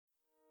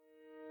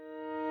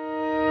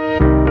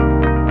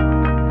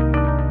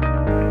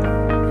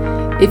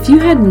If you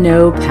had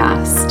no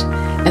past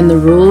and the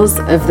rules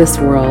of this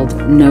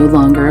world no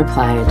longer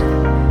applied,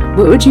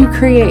 what would you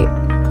create?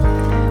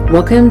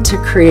 Welcome to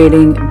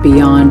Creating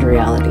Beyond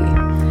Reality,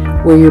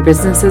 where your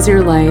business is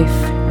your life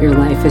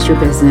is your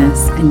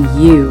business,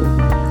 and you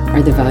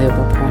are the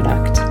valuable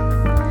product.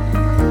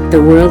 The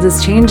world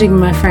is changing,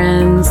 my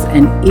friends,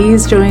 and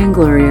ease, joy, and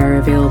glory are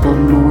available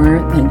more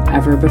than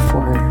ever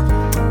before.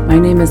 My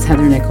name is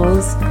Heather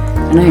Nichols,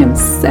 and I am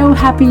so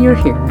happy you're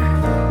here.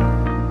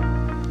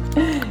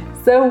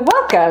 So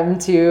welcome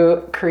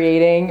to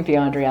Creating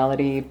Beyond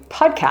Reality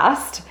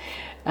podcast.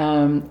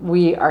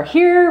 We are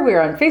here, we're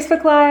on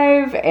Facebook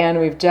Live, and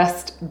we've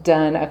just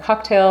done a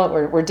cocktail,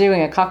 we're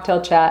doing a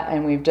cocktail chat,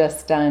 and we've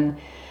just done,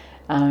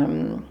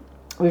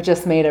 we've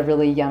just made a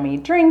really yummy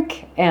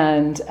drink,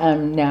 and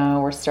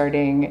now we're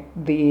starting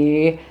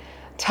the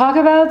talk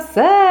about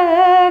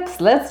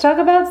sex. Let's talk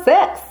about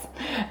sex.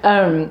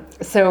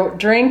 So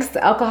drinks,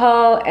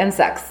 alcohol, and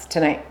sex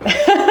tonight.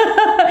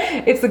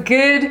 It's a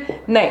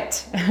good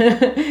night.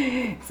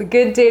 It's a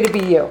good day to be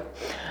you.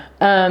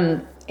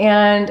 And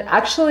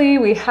actually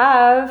we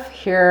have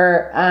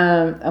here,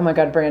 oh my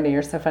God, Brandy,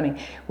 you're so funny.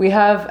 We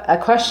have a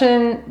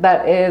question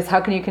that is,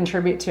 how can you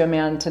contribute to a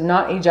man to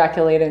not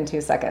ejaculate in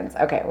 2 seconds?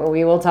 Okay, well,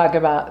 we will talk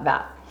about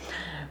that.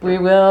 We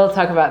will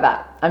talk about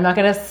that. I'm not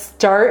going to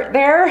start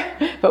there,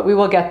 but we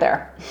will get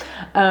there.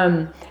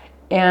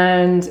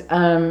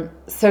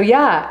 So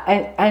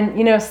yeah, and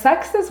you know,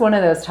 sex is one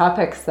of those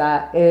topics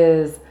that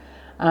is,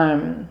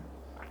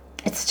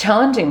 it's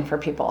challenging for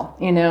people,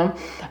 you know.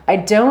 I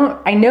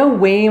know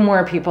way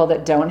more people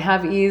that don't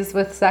have ease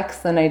with sex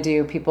than I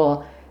do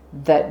people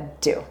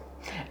that do.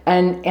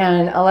 And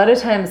a lot of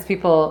times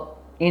people,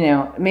 you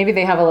know, maybe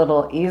they have a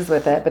little ease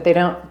with it, but they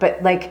don't,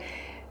 but like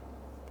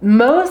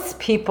most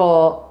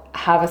people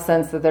have a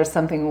sense that there's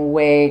something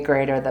way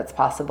greater that's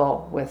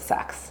possible with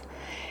sex.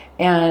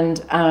 And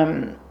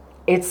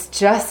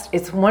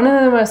it's one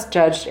of the most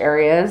judged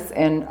areas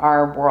in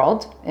our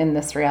world, in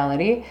this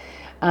reality.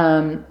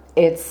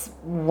 It's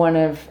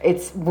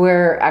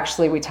where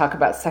actually we talk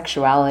about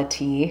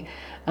sexuality.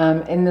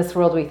 In this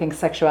world, we think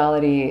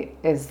sexuality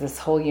is this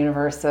whole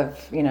universe of,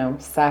 you know,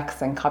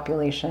 sex and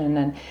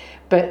copulation.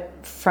 But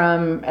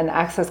from an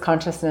access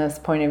consciousness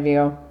point of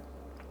view,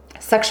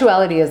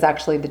 sexuality is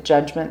actually the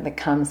judgment that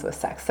comes with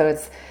sex. So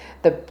it's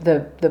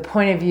the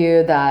point of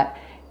view that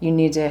you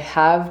need to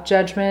have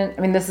judgment.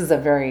 I mean, this is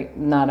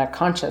not a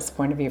conscious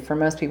point of view for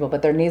most people,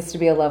 but there needs to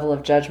be a level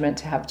of judgment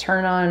to have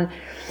turn on.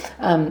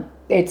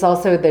 It's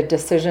also the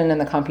decision and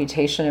the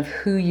computation of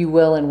who you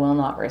will and will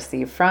not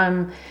receive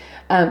from.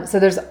 So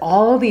there's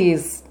all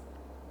these,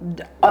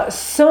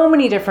 so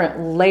many different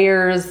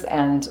layers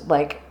and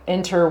like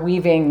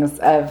interweavings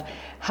of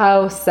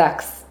how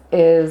sex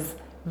is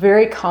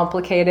very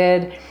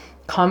complicated,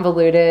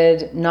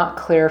 convoluted, not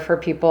clear for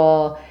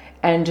people.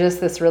 And just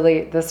this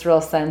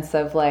real sense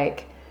of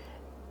like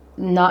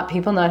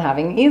people not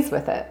having ease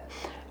with it.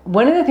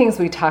 One of the things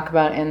we talk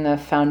about in the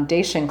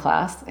foundation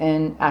class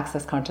in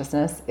Access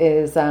Consciousness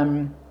is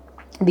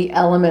the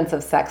elements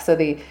of sex. So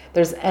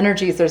there's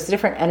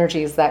different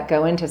energies that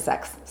go into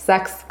sex.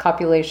 Sex,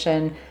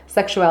 copulation,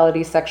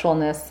 sexuality,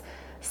 sexualness,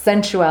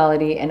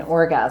 sensuality, and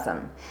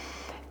orgasm.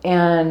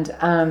 And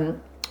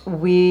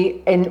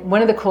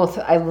one of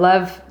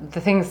the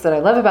things that I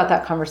love about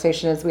that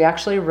conversation is we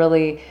actually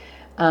really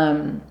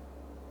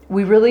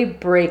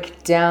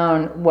break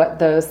down what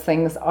those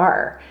things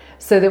are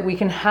so that we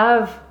can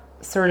have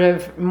sort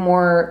of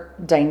more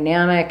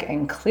dynamic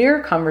and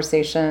clear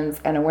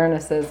conversations and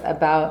awarenesses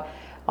about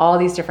all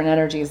these different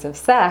energies of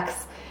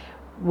sex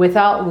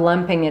without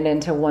lumping it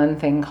into one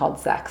thing called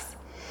sex.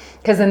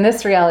 Because in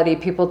this reality,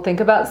 people think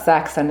about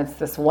sex and it's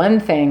this one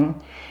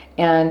thing,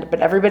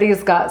 but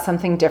everybody's got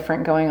something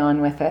different going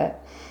on with it.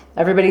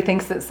 Everybody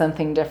thinks it's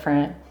something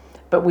different.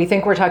 But we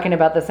think we're talking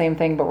about the same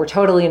thing, but we're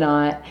totally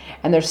not.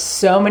 And there's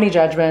so many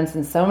judgments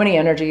and so many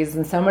energies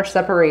and so much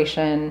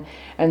separation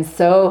and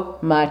so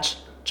much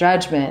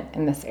judgment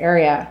in this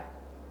area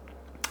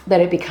that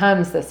it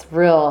becomes a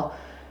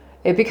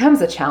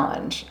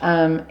challenge.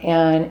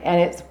 And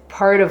it's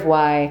part of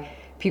why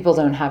people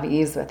don't have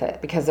ease with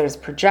it, because there's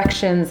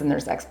projections and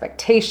there's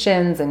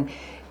expectations and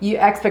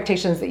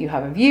expectations that you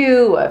have of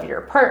you, of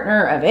your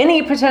partner, of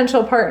any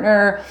potential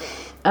partner.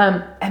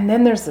 And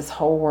then there's this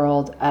whole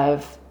world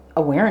of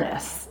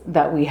awareness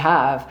that we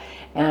have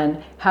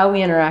and how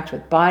we interact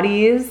with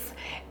bodies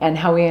and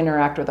how we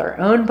interact with our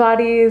own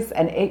bodies.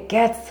 And it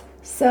gets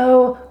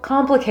so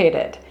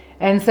complicated.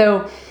 And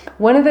so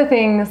one of the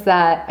things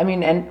that,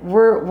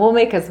 we'll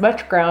make as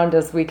much ground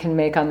as we can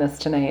make on this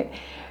tonight.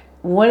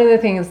 One of the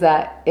things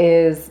that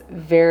is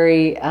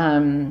very,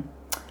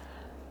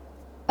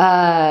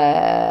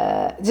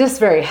 just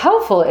very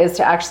helpful is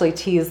to actually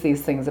tease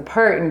these things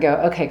apart and go,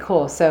 okay,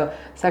 cool. So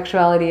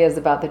sexuality is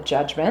about the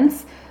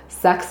judgments.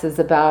 Sex is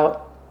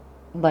about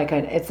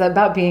it's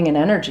about being an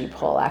energy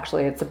pull.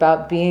 Actually, it's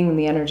about being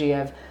the energy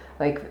of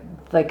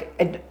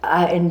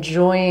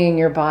enjoying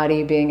your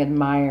body being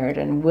admired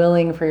and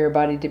willing for your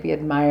body to be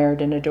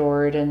admired and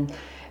adored and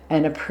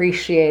and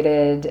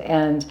appreciated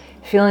and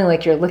feeling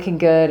like you're looking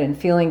good and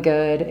feeling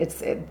good.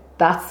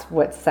 That's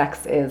what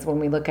sex is when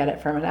we look at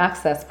it from an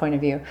access point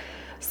of view.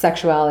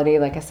 Sexuality,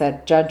 like I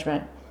said,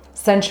 judgment.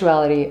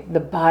 Sensuality, the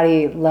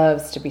body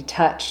loves to be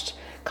touched.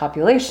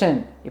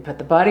 Copulation, you put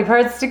the body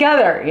parts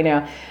together,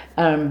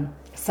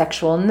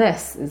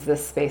 Sexualness is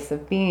this space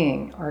of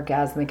being.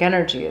 Orgasmic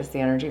energy is the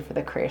energy for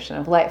the creation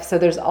of life. So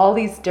there's all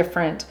these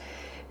different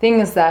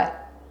things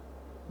that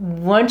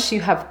once you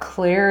have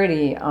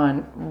clarity on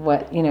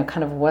what,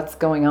 kind of what's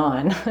going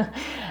on,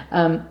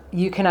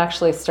 you can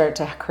actually start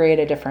to create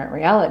a different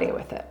reality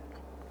with it.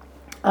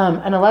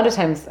 And a lot of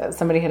times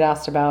somebody had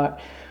asked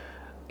about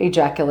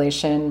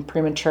ejaculation,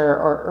 premature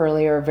or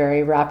earlier,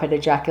 very rapid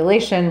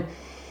ejaculation.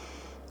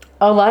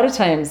 A lot of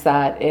times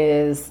that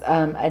is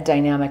a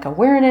dynamic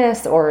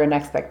awareness or an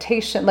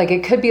expectation. Like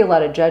it could be a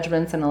lot of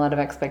judgments and a lot of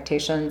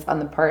expectations on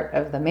the part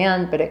of the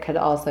man, but it could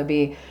also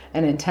be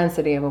an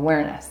intensity of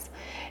awareness.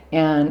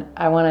 And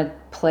I want to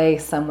play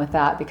some with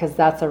that because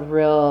that's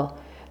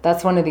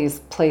one of these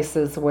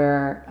places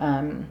where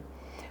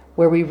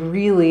we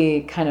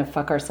really kind of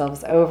fuck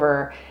ourselves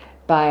over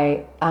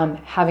by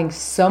having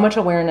so much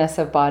awareness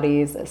of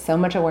bodies, so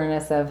much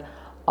awareness of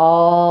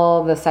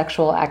all the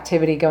sexual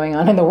activity going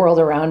on in the world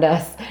around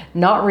us,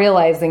 not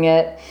realizing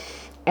it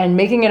and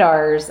making it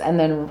ours, and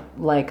then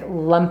like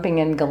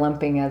lumping and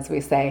galumping, as we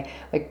say,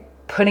 like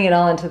putting it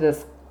all into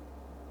this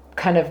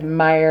kind of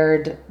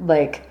mired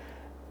like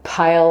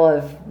pile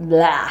of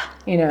blah,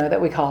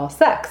 that we call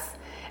sex.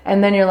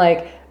 And then you're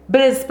like, but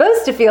it's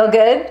supposed to feel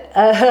good,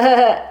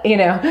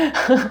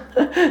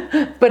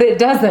 but it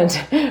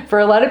doesn't. For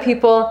a lot of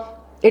people,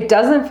 it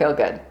doesn't feel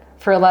good.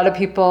 For a lot of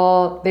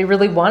people, they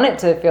really want it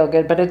to feel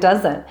good, but it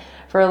doesn't.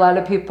 For a lot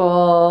of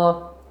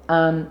people,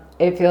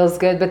 it feels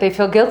good, but they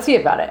feel guilty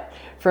about it.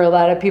 For a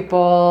lot of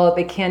people,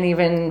 they can't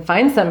even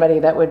find somebody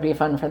that would be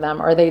fun for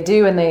them, or they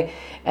do, and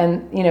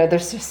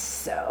there's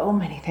just so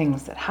many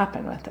things that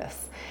happen with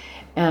this.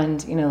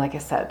 And, like I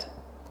said,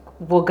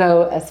 we'll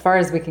go as far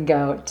as we can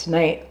go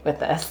tonight with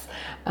this.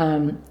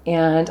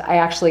 And I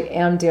actually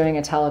am doing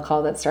a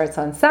telecall that starts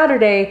on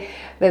Saturday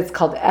that's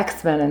called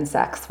X-Men and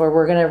Sex, where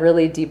we're going to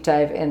really deep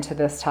dive into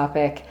this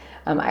topic.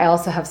 I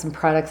also have some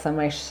products on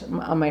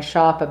my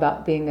shop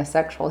about being a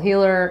sexual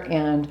healer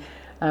and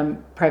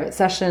private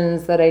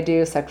sessions that I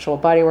do, sexual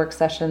bodywork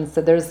sessions.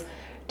 So there's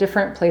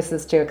different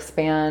places to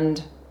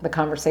expand the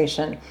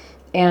conversation.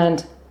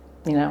 And,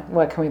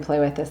 what can we play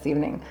with this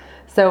evening?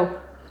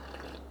 So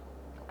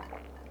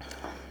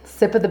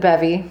sip of the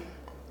bevy,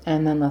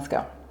 and then let's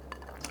go.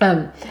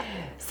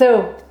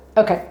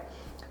 Okay.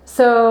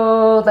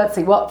 So let's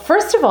see. Well,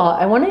 first of all,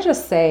 I want to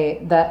just say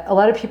that a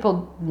lot of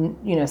people,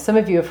 some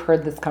of you have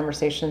heard this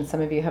conversation, some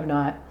of you have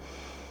not.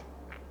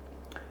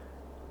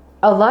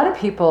 A lot of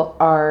people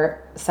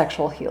are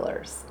sexual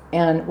healers.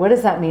 And what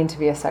does that mean to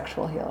be a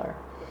sexual healer?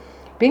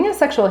 Being a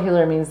sexual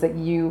healer means that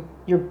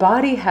your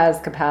body has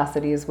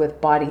capacities with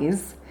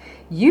bodies.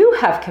 You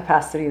have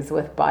capacities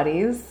with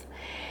bodies.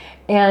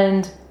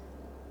 And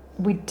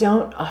we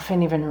don't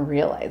often even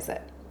realize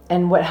it.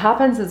 And what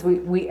happens is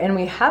we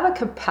have a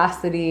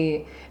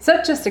capacity. It's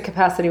not just a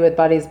capacity with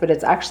bodies, but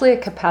it's actually a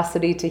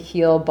capacity to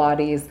heal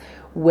bodies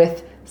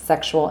with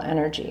sexual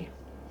energy.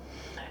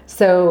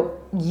 So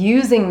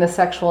using the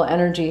sexual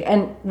energy,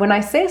 and when I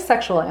say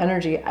sexual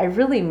energy, I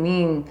really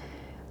mean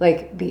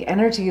like the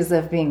energies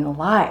of being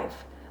alive.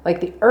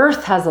 Like the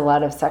earth has a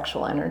lot of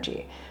sexual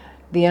energy.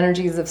 The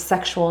energies of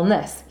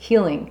sexualness,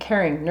 healing,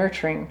 caring,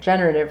 nurturing,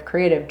 generative,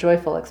 creative,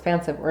 joyful,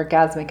 expansive,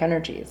 orgasmic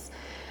energies.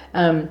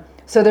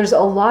 So there's a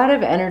lot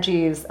of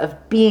energies of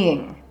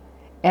being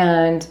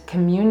and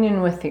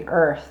communion with the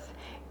earth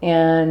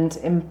and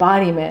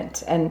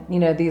embodiment and,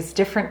 these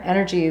different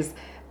energies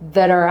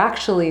that are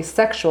actually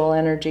sexual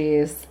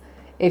energies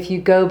if you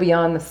go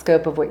beyond the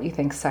scope of what you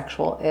think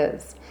sexual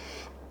is.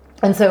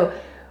 And so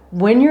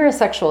when you're a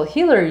sexual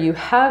healer, you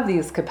have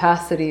these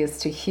capacities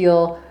to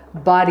heal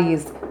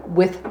bodies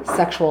with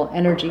sexual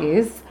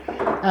energies.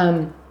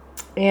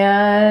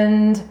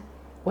 And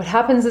what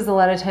happens is a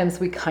lot of times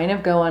we kind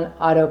of go on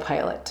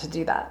autopilot to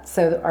do that.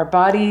 So our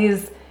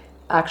bodies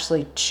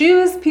actually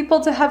choose people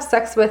to have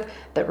sex with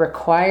that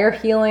require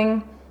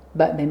healing,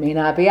 but they may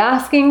not be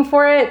asking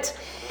for it.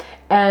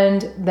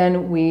 And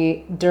then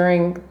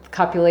during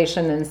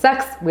copulation and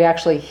sex, we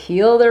actually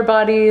heal their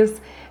bodies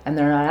and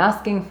they're not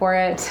asking for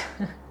it.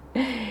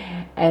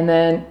 And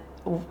then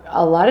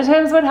a lot of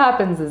times what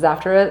happens is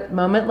after a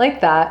moment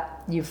like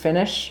that, you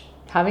finish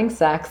having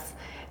sex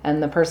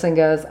and the person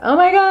goes, oh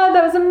my God,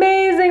 that was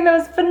amazing. That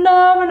was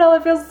phenomenal.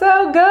 It feels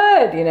so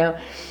good,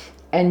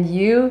 and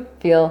you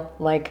feel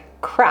like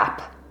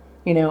crap,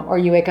 or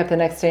you wake up the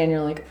next day and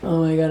you're like,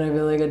 oh my God, I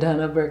feel like a ton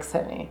of bricks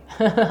hit me.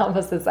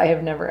 Almost as I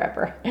have never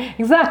ever.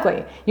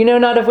 Exactly.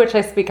 Not of which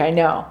I speak. I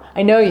know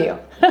you.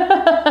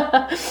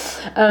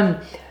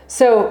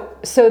 So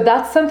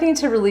that's something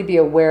to really be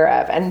aware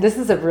of. And this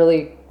is a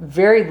really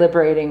very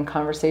liberating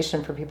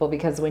conversation for people,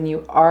 because when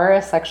you are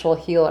a sexual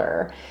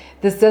healer,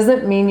 this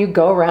doesn't mean you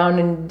go around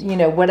and,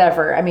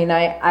 whatever. I mean,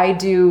 I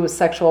do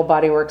sexual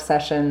bodywork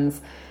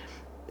sessions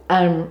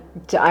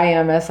I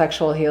am a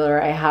sexual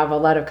healer. I have a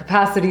lot of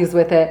capacities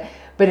with it,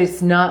 but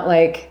it's not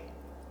like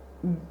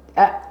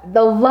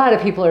a lot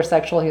of people are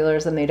sexual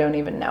healers and they don't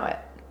even know it.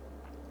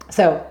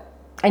 So,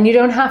 and you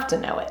don't have to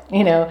know it,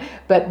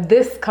 but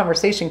this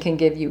conversation can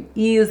give you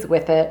ease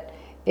with it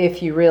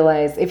if you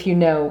realize, if you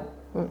know,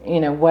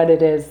 what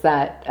it is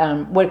that,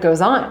 what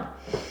goes on.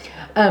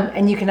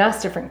 And you can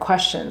ask different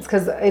questions,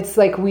 because it's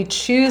like we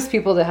choose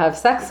people to have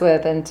sex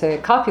with and to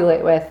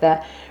copulate with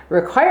that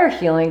require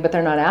healing, but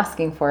they're not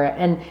asking for it.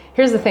 And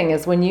here's the thing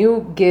is, when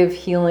you give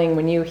healing,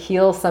 when you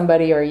heal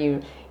somebody, or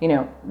you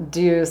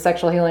do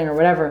sexual healing or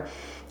whatever,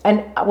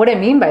 and what I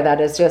mean by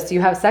that is just you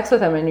have sex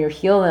with them and you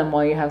heal them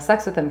while you have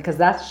sex with them, because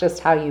that's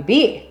just how you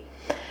be.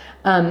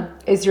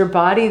 Is your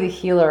body the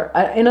healer?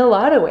 In a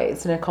lot of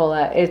ways,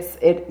 Nicola,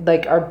 it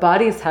like our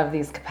bodies have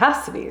these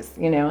capacities,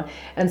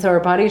 and so our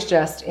bodies,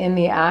 just in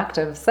the act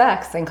of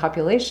sex and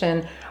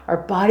copulation, our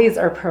bodies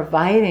are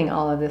providing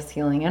all of this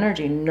healing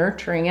energy,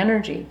 nurturing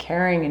energy,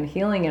 caring and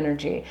healing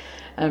energy,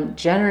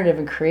 generative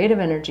and creative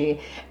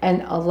energy,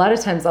 and a lot of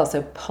times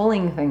also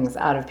pulling things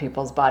out of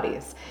people's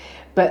bodies.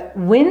 But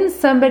when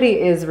somebody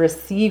is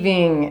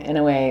receiving, in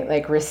a way,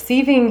 like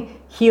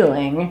receiving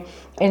healing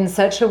in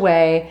such a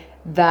way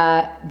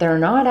that they're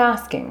not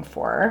asking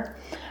for,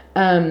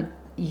 they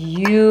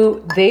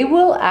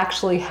will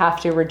actually have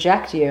to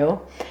reject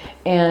you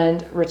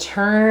and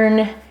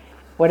return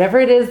whatever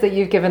it is that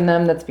you've given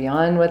them that's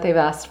beyond what they've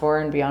asked for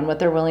and beyond what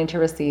they're willing to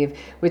receive,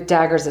 with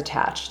daggers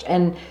attached.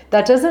 And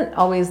that doesn't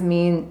always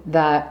mean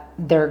that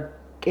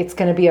it's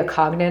going to be a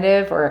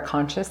cognitive or a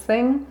conscious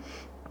thing.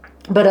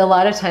 But a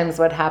lot of times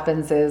what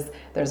happens is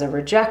there's a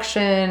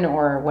rejection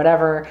or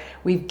whatever.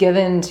 We've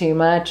given too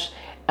much,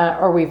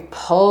 or we've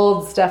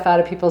pulled stuff out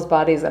of people's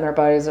bodies, and our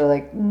bodies are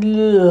like,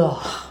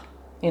 ugh,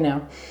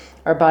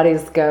 our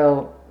bodies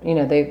go,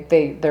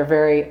 they're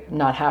very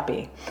not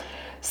happy.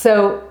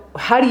 So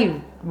how do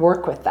you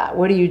work with that?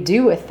 What do you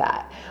do with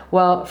that?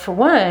 Well, for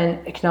one,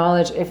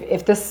 acknowledge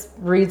if this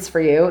reads for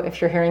you,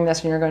 if you're hearing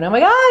this and you're going, oh my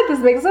God, this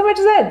makes so much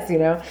sense,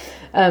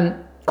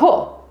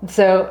 cool.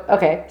 So,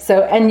 okay.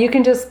 So, and you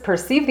can just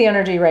perceive the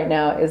energy right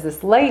now. Is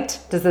this light?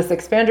 Does this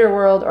expand your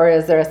world? Or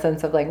is there a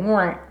sense of like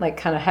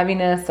kind of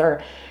heaviness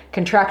or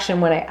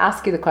contraction when I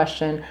ask you the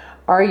question,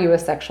 are you a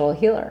sexual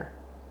healer?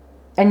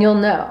 And you'll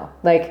know,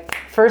 like,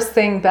 first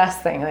thing,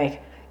 best thing,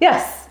 like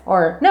yes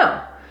or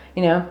no,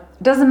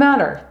 it doesn't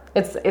matter.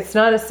 It's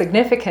not a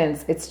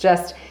significance. It's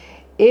just,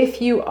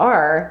 if you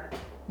are,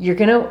 you're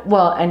going to,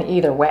 well, and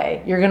either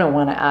way, you're going to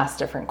want to ask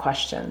different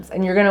questions,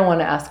 and you're going to want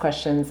to ask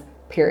questions,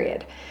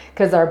 period.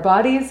 Because our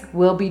bodies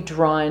will be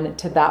drawn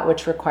to that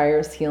which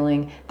requires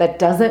healing. That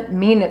doesn't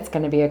mean it's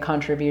going to be a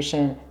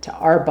contribution to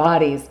our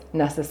bodies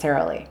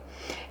necessarily.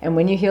 And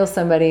when you heal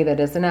somebody that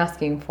isn't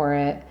asking for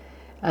it,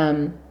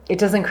 it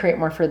doesn't create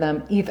more for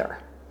them either.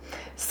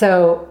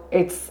 So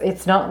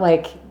it's not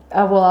like,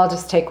 oh, well, I'll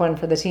just take one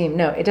for the team.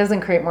 No, it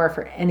doesn't create more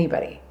for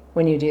anybody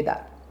when you do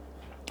that.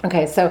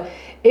 Okay, so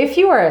if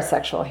you are a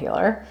sexual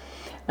healer,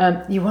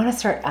 you want to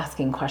start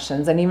asking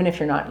questions. And even if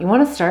you're not, you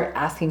want to start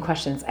asking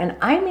questions. And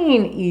I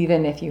mean,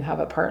 even if you have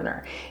a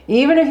partner,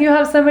 even if you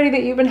have somebody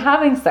that you've been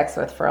having sex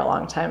with for a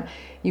long time,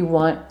 you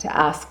want to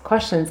ask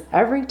questions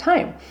every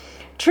time.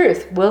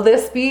 Truth, will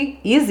this be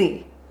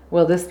easy?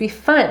 Will this be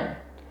fun?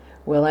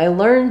 Will I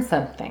learn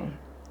something?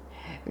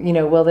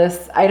 Will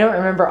this, I don't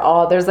remember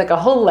there's like a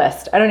whole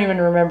list. I don't even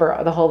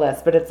remember the whole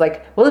list, but it's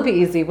like, will it be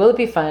easy? Will it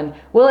be fun?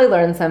 Will I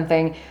learn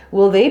something?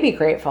 Will they be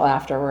grateful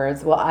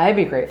afterwards? Will I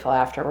be grateful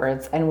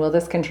afterwards? And will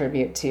this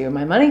contribute to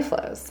my money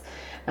flows?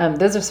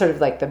 Those are sort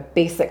of like the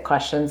basic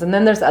questions. And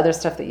then there's other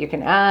stuff that you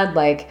can add,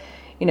 like,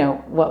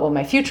 what will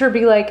my future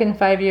be like in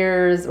 5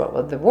 years? What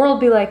will the world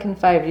be like in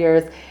 5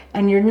 years?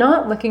 And you're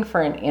not looking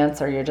for an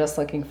answer. You're just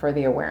looking for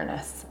the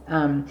awareness.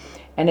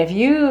 And if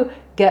you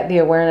get the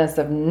awareness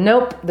of,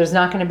 nope, there's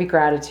not going to be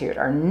gratitude,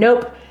 or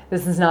nope,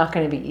 this is not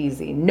going to be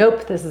easy,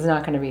 nope, this is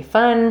not going to be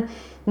fun,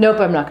 nope,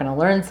 I'm not going to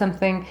learn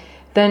something,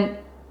 then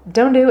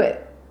don't do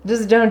it.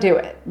 Just don't do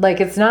it. Like,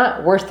 it's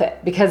not worth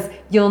it, because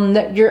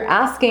you're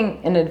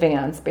asking in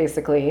advance,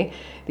 basically,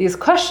 these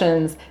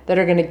questions that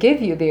are going to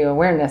give you the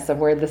awareness of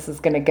where this is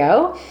going to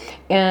go.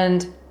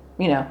 And,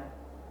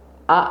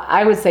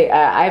 I would say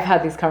I've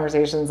had these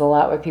conversations a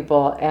lot with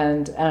people,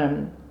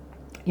 and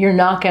you're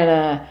not going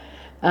to,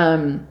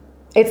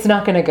 it's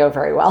not going to go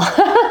very well.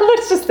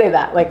 Let's just say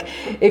that. Like,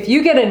 if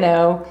you get a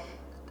no,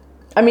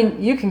 I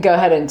mean, you can go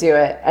ahead and do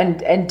it,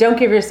 and don't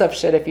give yourself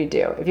shit if you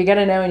do. If you get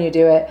a no and you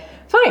do it,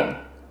 fine,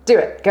 do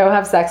it. Go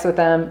have sex with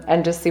them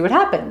and just see what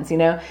happens,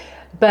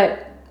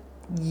 But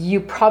you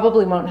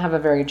probably won't have a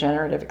very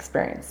generative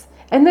experience.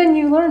 And then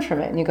you learn from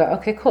it and you go,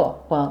 okay,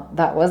 cool. Well,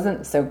 that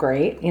wasn't so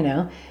great,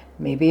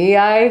 Maybe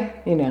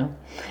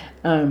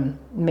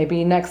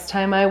maybe next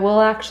time I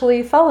will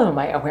actually follow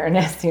my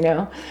awareness,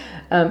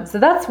 So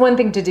that's one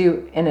thing to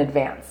do in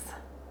advance.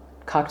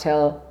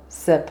 Cocktail,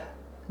 sip,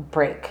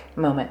 break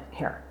moment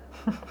here.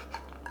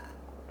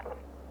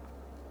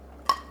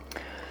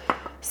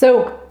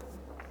 So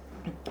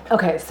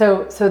Okay,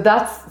 so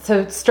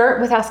start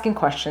with asking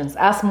questions.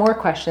 Ask more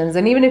questions,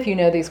 and even if you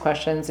know these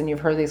questions and you've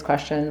heard these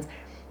questions,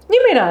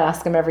 you may not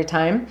ask them every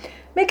time.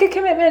 Make a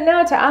commitment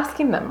now to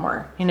asking them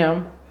more,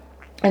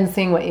 and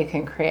seeing what you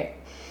can create.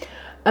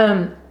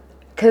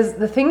 Because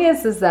the thing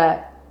is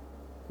that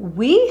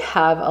we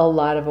have a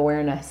lot of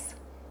awareness.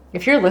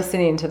 If you're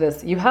listening to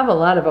this, you have a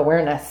lot of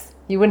awareness.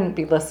 You wouldn't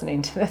be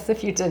listening to this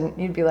if you didn't.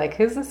 You'd be like,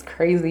 who's this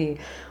crazy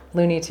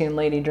Looney Tune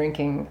lady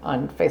drinking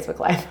on Facebook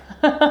Live?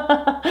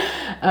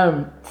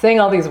 Saying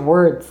all these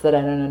words that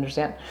I don't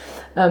understand.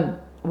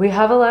 We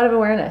have a lot of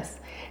awareness.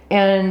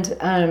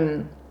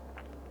 And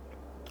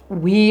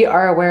we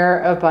are aware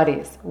of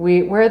bodies.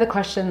 Where are the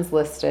questions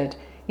listed?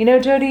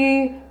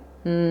 Jody,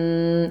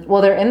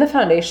 well, they're in the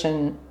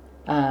foundation.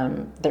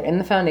 They're in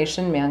the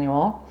foundation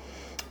manual.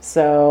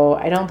 So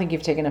I don't think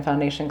you've taken a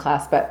foundation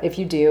class, but if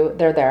you do,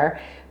 they're there.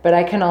 But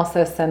I can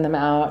also send them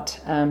out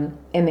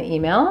in the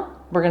email.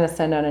 We're going to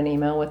send out an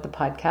email with the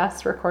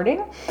podcast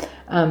recording.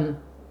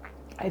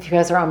 If you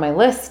guys are on my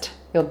list,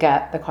 you'll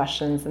get the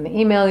questions in the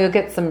email. You'll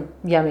get some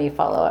yummy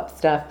follow-up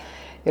stuff.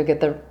 You'll get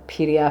the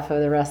PDF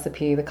of the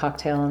recipe, the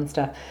cocktail and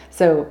stuff.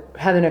 So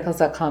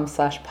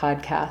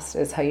heathernichols.com/podcast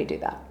is how you do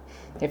that.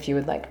 If you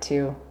would like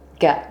to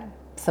get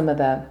some of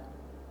the,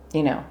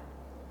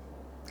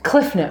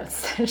 cliff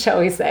notes, shall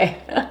we say.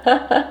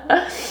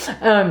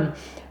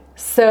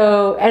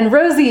 And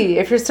Rosie,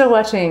 if you're still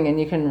watching and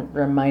you can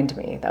remind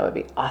me, that would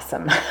be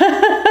awesome.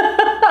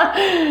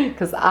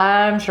 Because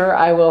I'm sure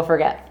I will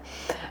forget.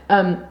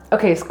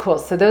 Okay, cool.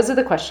 So those are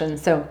the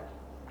questions. So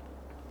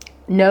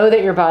know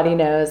that your body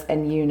knows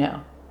and you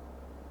know.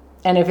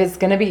 And if it's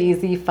going to be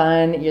easy,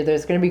 fun,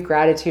 there's going to be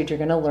gratitude, you're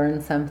going to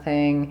learn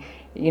something,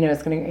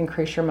 it's going to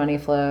increase your money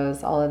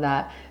flows, all of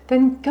that,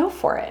 then go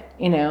for it,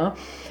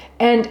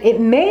 And it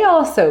may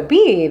also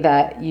be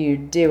that you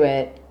do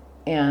it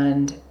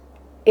and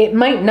it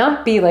might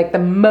not be like the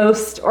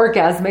most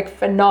orgasmic,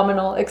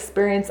 phenomenal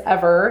experience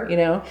ever,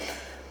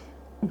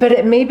 but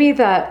it may be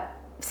that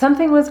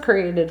something was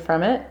created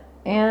from it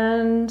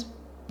and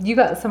you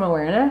got some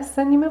awareness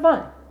and you move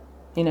on,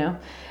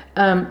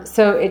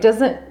 So it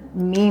doesn't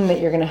mean that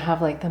you're going to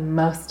have like the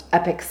most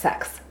epic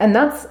sex. And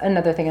that's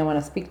another thing I want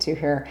to speak to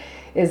here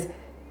is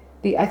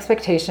the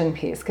expectation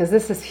piece, because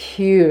this is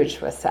huge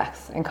with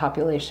sex and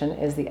copulation,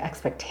 is the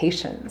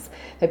expectations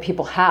that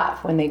people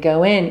have when they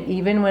go in,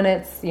 even when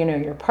it's,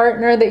 your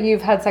partner that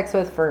you've had sex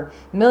with for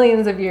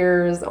millions of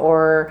years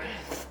or,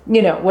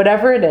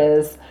 whatever it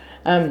is.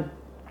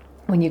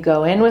 When you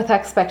go in with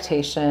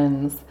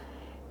expectations,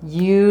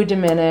 you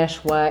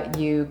diminish what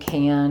you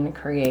can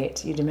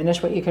create. You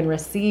diminish what you can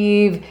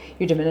receive.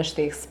 You diminish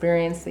the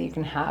experience that you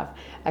can have.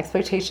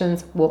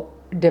 Expectations will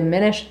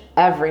diminish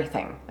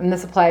everything. And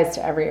this applies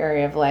to every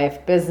area of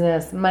life,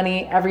 business,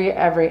 money, every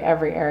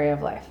area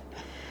of life.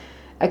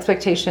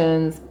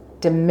 Expectations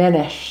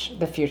diminish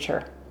the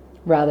future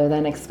rather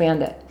than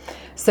expand it.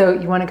 So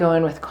you want to go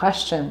in with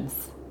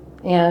questions.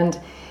 And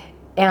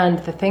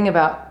the thing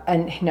about,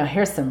 and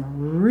here's some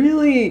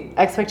really,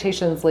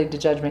 expectations lead to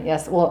judgment.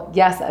 Yes,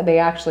 they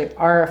actually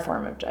are a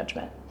form of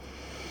judgment.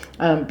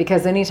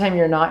 Because anytime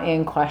you're not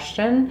in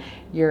question,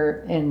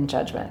 you're in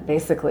judgment,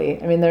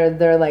 basically. I mean,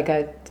 they're like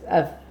a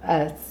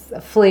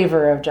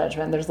flavor of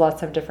judgment. There's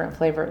lots of different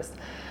flavors.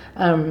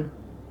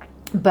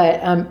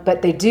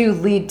 But they do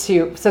lead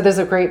to, so there's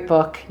a great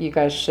book you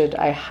guys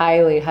I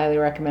highly, highly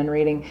recommend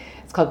reading.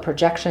 It's called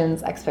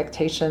Projections,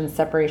 Expectations,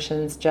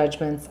 Separations,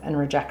 Judgments, and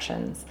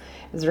Rejections.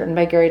 It was written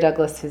by Gary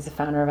Douglas, who's the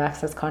founder of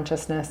Access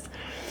Consciousness.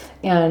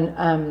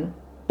 And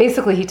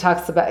basically he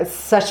talks about, it's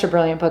such a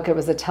brilliant book. It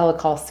was a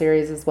telecall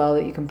series as well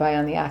that you can buy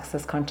on the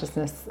Access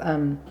Consciousness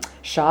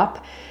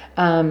shop.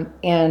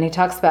 And he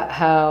talks about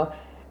how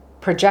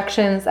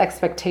projections,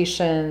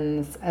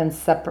 expectations, and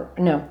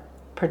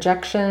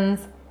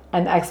projections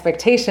and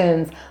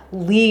expectations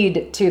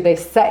they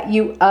set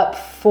you up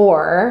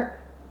for,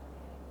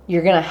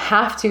 you're going to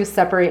have to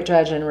separate,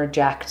 judge, and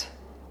reject.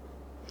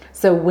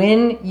 So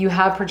when you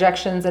have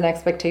projections and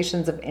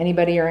expectations of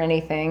anybody or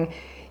anything,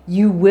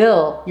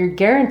 you're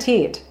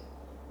guaranteed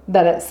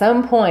that at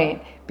some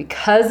point,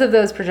 because of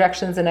those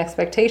projections and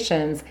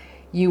expectations,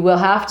 you will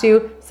have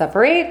to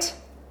separate,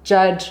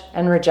 judge,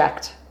 and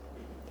reject.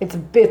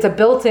 It's a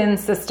built-in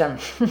system.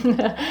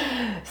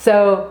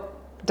 So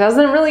it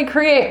doesn't really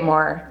create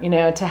more,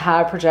 to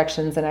have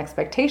projections and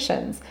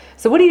expectations.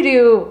 So what do you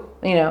do,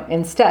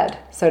 instead,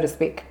 so to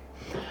speak?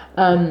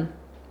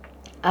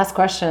 Ask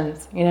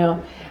questions,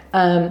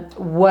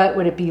 what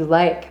would it be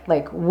like?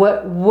 Like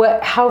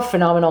how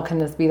phenomenal can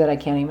this be that I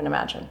can't even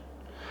imagine?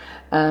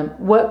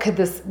 What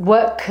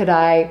could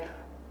I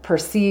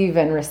perceive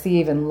and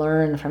receive and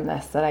learn from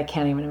this that I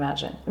can't even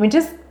imagine? I mean,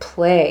 just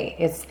play.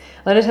 It's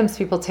a lot of times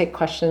people take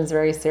questions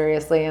very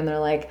seriously and they're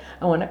like,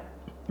 I want to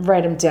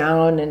write them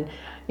down. And,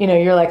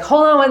 you're like,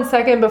 hold on 1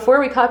 second before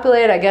we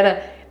copulate.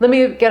 Let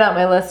me get out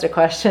my list of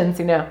questions,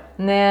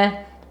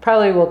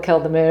 probably will kill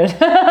the mood.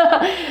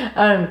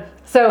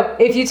 So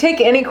if you take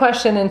any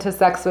question into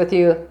sex with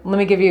you, let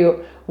me give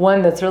you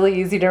one that's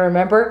really easy to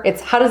remember.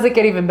 It's, how does it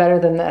get even better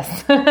than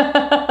this?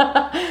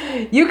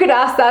 You could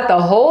ask that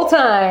the whole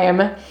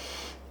time.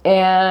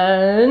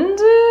 And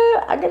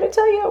I gotta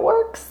tell you, it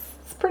works.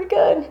 It's pretty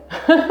good.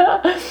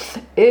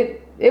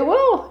 It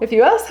will. If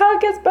you ask how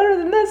it gets better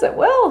than this, it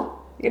will.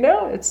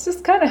 It's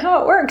just kind of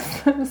how it works.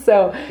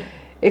 So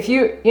if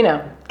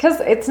because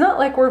it's not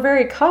like we're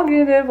very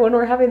cognitive when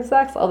we're having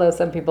sex, although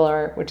some people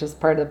are, which is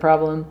part of the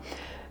problem.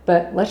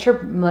 But let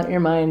your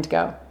mind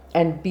go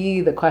and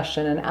be the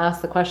question and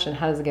ask the question,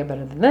 how does it get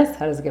better than this?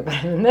 How does it get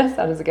better than this?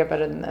 How does it get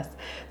better than this?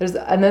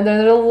 And then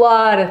there's a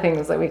lot of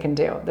things that we can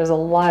do. There's a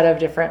lot of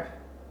different,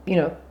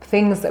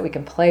 things that we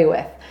can play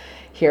with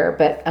here.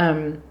 But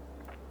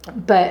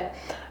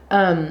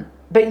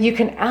you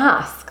can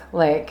ask,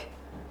 like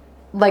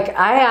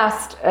I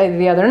asked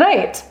the other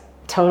night,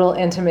 total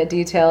intimate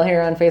detail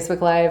here on Facebook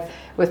Live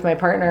with my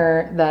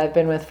partner that I've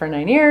been with for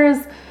 9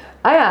 years.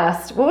 I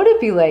asked, what would it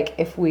be like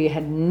if we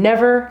had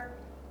never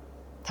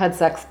had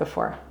sex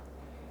before?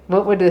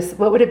 What would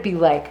it be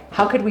like?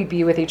 How could we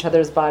be with each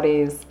other's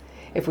bodies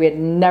if we had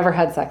never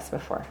had sex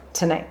before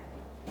tonight?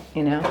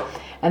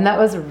 And that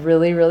was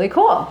really, really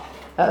cool.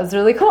 That was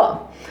really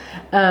cool.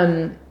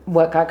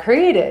 What got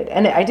created?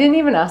 And I didn't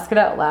even ask it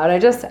out loud. I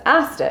just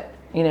asked it,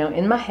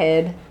 in my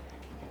head,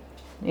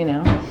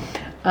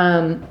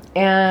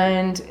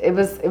 and it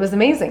was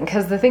amazing,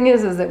 because the thing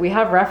is that we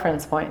have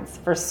reference points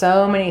for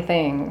so many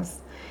things.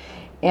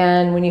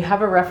 And when you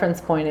have a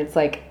reference point, it's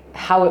like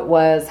how it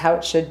was, how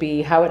it should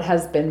be, how it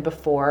has been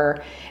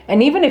before.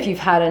 And even if you've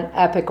had an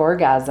epic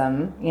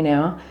orgasm,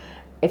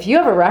 if you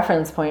have a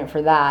reference point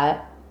for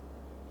that,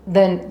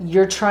 then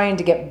you're trying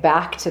to get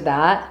back to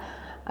that.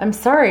 I'm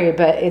sorry,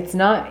 but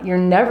you're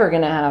never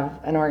going to have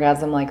an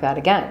orgasm like that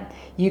again.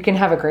 You can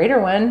have a greater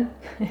one.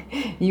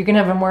 You can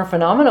have a more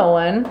phenomenal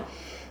one.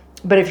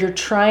 But if you're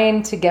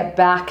trying to get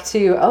back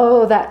to,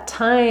 that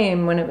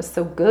time when it was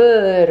so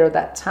good, or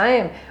that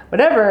time,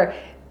 whatever,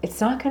 it's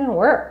not going to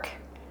work.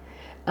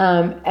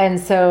 And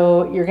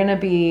so you're going to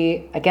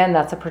be, again,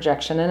 that's a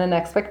projection and an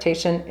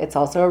expectation. It's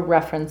also a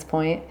reference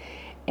point.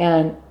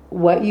 And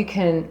what you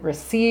can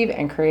receive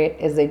and create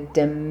is a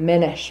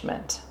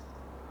diminishment.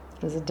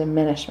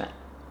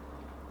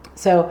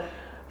 So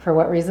for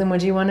what reason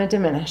would you want to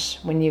diminish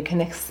when you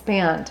can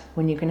expand,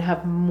 when you can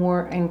have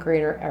more and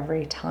greater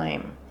every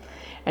time?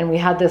 And we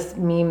had this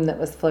meme that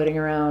was floating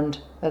around,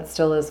 that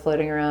still is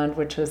floating around,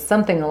 which was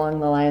something along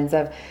the lines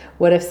of,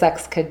 what if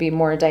sex could be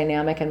more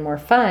dynamic and more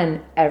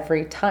fun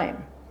every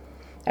time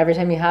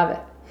you have it?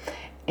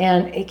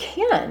 And it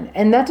can.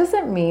 And that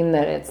doesn't mean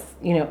that it's,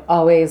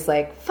 always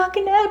like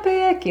fucking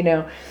epic,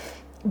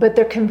 but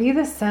there can be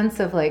this sense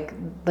of like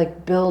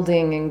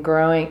building and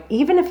growing,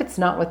 even if it's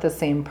not with the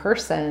same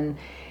person.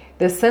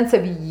 This sense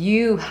of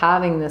you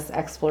having this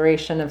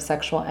exploration of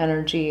sexual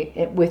energy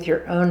with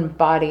your own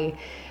body,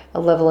 a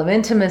level of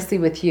intimacy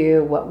with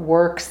you, what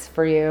works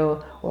for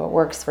you, what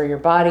works for your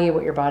body,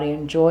 what your body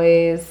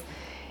enjoys,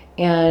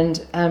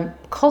 and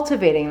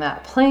cultivating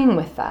that, playing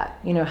with that,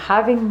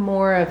 having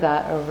more of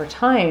that over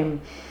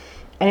time.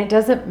 And it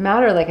doesn't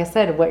matter, like I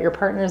said, what your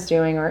partner's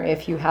doing or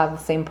if you have the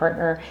same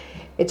partner.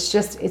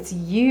 It's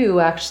you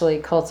actually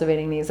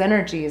cultivating these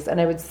energies. And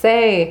I would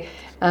say,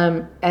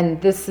 and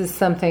this is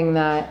something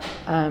that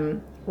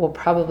we'll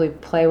probably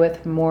play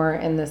with more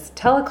in this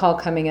telecall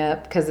coming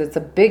up, because it's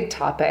a big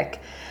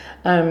topic.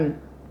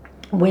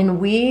 When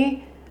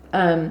we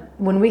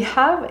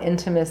have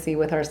intimacy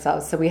with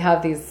ourselves, so we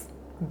have these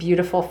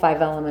beautiful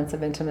 5 elements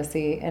of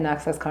intimacy in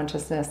Access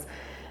Consciousness: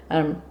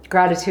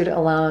 gratitude,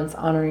 allowance,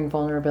 honoring,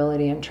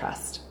 vulnerability, and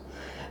trust.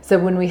 So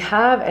when we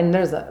have, and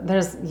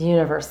there's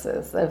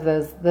universes of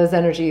those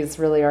energies,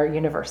 really are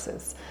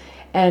universes.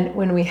 And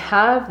when we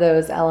have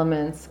those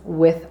elements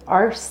with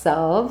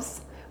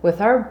ourselves, with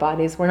our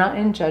bodies, we're not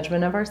in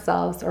judgment of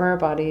ourselves or our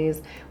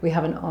bodies. We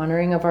have an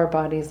honoring of our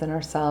bodies and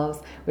ourselves.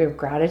 We have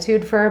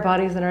gratitude for our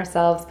bodies and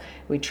ourselves.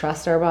 We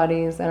trust our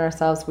bodies and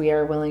ourselves. We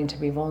are willing to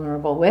be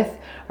vulnerable with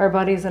our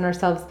bodies and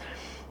ourselves.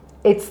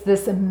 It's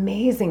this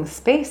amazing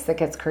space that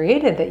gets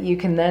created that you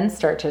can then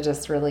start to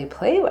just really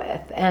play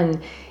with.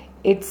 And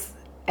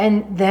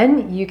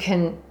then you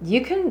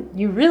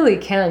really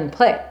can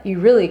play. You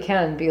really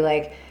can be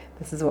like,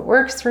 this is what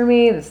works for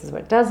me. This is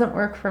what doesn't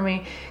work for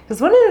me. Because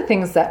one of the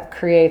things that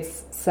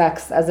creates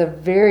sex as a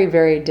very,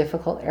 very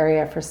difficult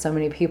area for so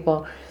many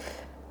people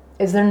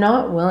is they're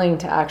not willing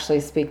to actually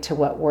speak to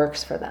what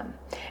works for them.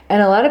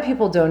 And a lot of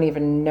people don't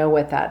even know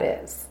what that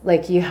is.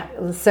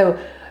 So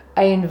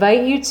I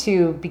invite you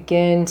to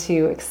begin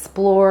to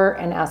explore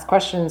and ask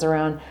questions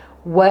around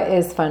what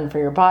is fun for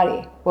your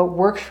body, what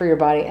works for your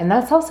body. And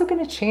that's also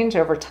going to change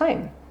over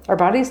time. Our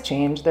bodies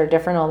change. They're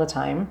different all the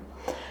time.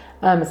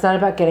 It's not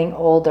about getting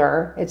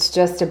older. It's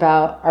just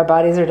about our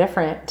bodies are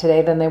different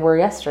today than they were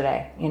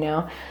yesterday,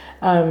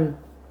 and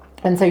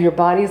so your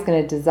body is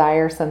going to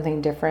desire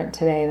something different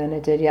today than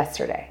it did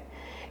yesterday.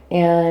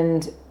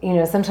 And,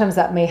 sometimes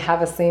that may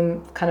have a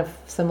same kind of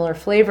similar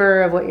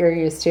flavor of what you're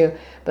used to,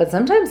 but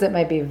sometimes it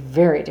might be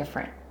very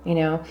different,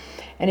 And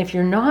if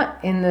you're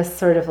not in this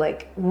sort of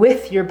like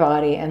with your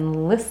body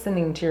and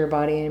listening to your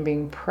body and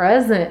being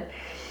present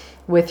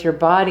with your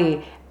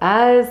body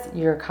as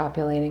you're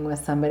copulating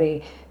with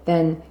somebody,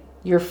 then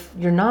you're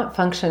not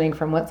functioning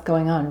from what's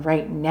going on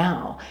right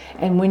now.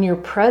 And when you're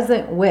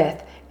present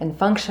with and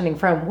functioning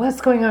from what's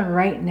going on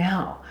right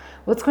now,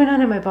 what's going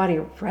on in my body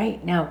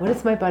right now, what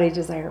does my body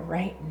desire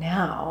right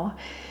now,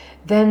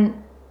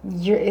 then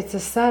it's a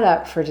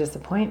setup for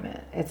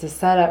disappointment. It's a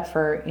setup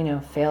for,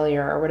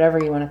 failure or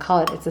whatever you want to call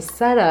it. It's a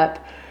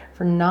setup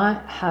for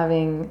not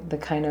having the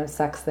kind of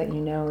sex that you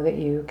know that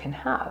you can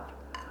have.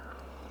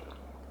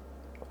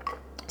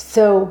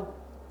 So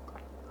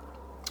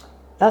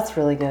that's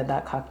really good,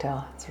 that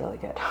cocktail. It's really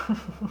good.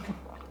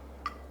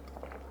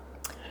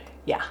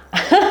 Yeah.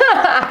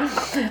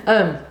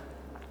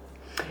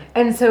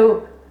 And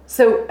so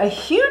a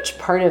huge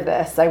part of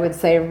this, I would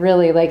say,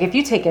 really, like, if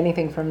you take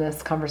anything from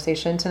this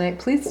conversation tonight,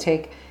 please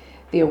take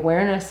the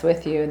awareness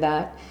with you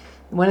that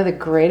one of the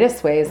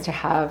greatest ways to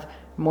have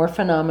more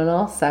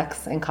phenomenal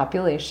sex and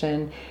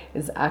copulation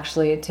is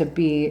actually to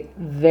be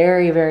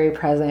very, very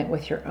present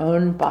with your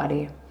own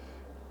body,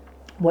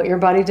 what your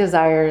body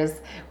desires,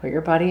 what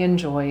your body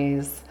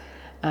enjoys,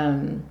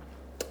 and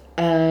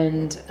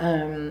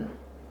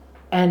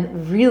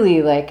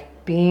really, like,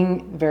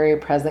 being very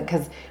present.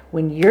 Because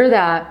when you're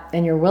that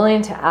and you're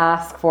willing to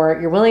ask for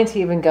it, you're willing to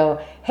even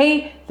go,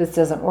 hey, this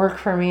doesn't work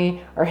for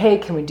me, or hey,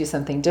 can we do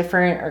something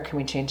different, or can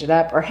we change it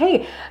up, or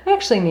hey, I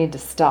actually need to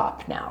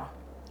stop now.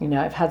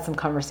 I've had some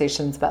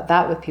conversations about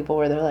that with people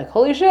where they're like,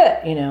 holy shit,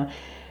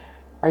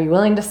 are you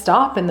willing to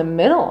stop in the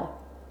middle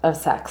of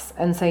sex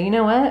and say, you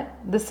know what,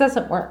 this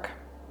doesn't work.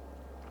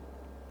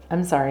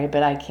 I'm sorry,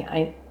 but I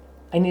can't,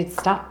 I need to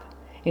stop,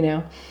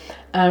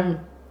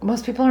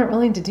 Most people aren't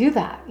willing to do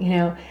that,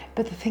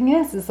 but the thing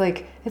is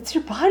like, it's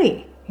your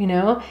body,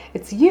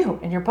 it's you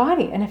and your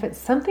body. And if it's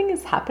something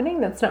is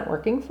happening that's not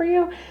working for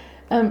you,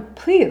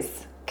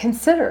 please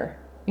consider,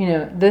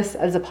 this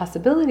as a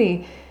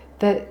possibility,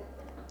 that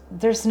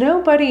there's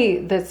nobody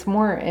that's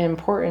more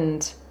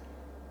important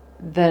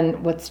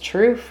than what's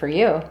true for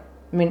you.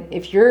 I mean,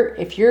 if you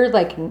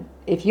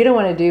don't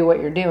want to do what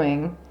you're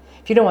doing,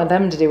 if you don't want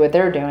them to do what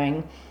they're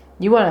doing,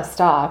 you want to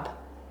stop,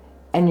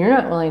 and you're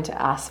not willing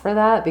to ask for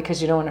that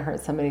because you don't want to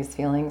hurt somebody's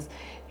feelings,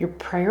 you're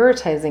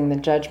prioritizing the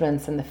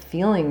judgments and the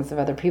feelings of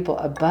other people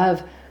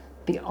above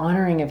the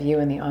honoring of you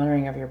and the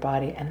honoring of your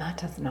body. And that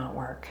does not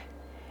work.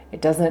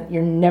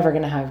 You're never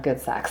going to have good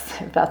sex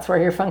if that's where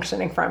you're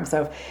functioning from.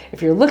 So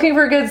if you're looking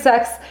for good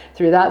sex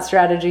through that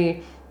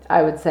strategy,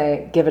 I would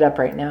say give it up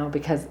right now,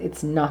 because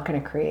it's not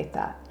going to create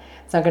that.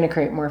 It's not going to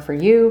create more for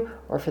you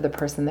or for the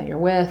person that you're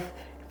with,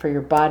 for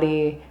your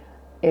body.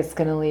 It's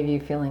going to leave you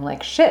feeling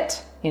like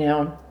shit,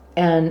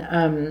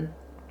 And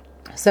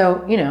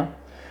so,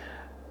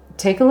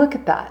 take a look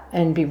at that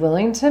and be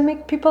willing to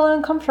make people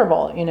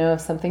uncomfortable.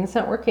 If something's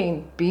not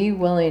working, be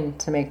willing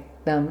to make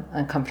them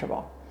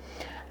uncomfortable.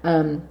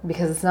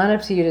 Because it's not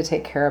up to you to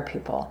take care of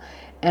people.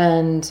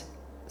 And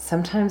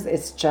sometimes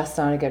it's just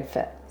not a good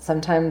fit.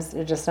 Sometimes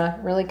you're just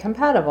not really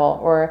compatible,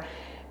 or,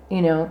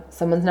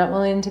 someone's not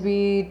willing to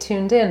be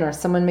tuned in, or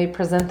someone may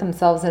present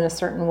themselves in a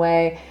certain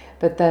way,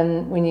 but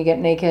then when you get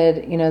naked,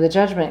 the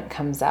judgment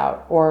comes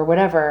out or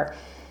whatever.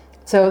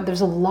 So there's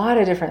a lot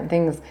of different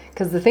things,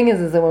 because the thing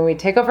is that when we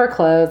take off our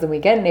clothes and we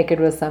get naked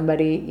with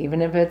somebody,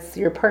 even if it's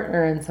your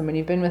partner and someone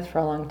you've been with for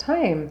a long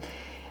time,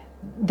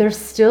 there's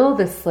still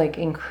this like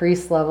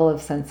increased level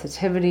of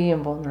sensitivity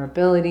and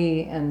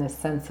vulnerability and this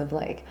sense of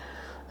like,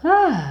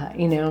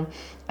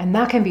 and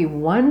that can be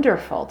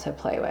wonderful to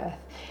play with.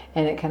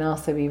 And it can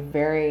also be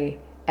very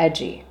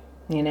edgy,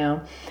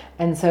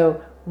 And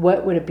so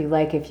what would it be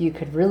like if you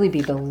could really be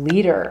the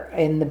leader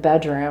in the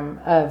bedroom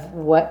of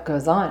what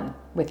goes on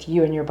with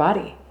you and your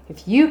body?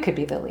 If you could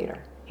be the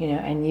leader,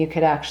 and you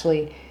could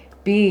actually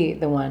be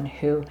the one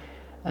who,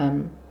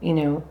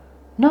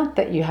 not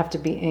that you have to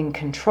be in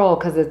control,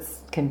 because it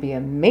can be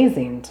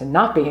amazing to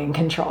not be in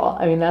control.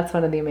 I mean, that's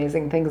one of the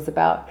amazing things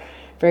about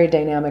very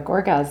dynamic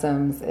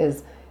orgasms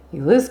is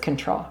you lose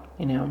control,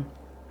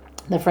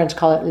 The French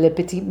call it le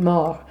petit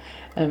mort,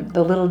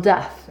 the little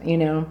death,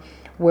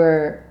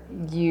 where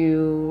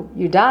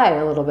you die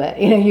a little bit,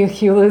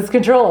 you lose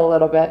control a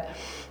little bit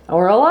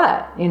or a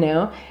lot,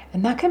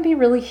 and that can be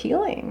really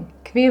healing.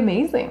 It can be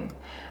amazing.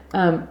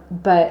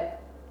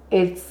 But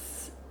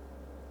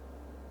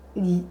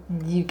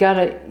you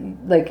gotta,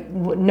 like,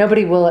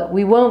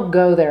 we won't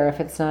go there if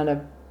it's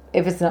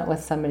not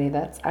with somebody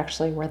that's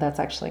actually where that's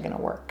actually going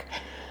to work.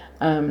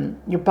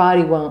 Your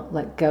body won't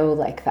let go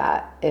like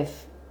that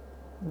if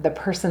the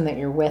person that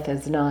you're with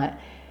is not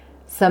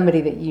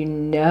somebody that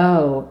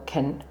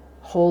can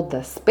hold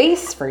the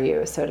space for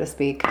you, so to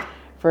speak,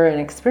 for an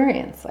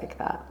experience like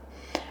that.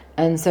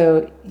 And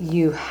so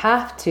you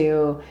have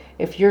to,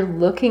 if you're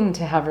looking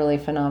to have really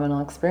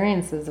phenomenal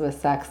experiences with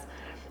sex,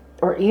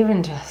 or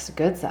even just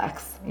good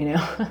sex, you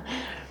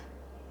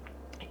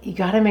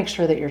got to make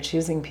sure that you're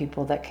choosing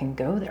people that can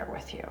go there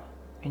with you,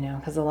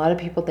 because a lot of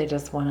people, they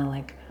just want to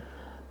like,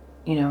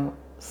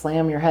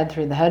 slam your head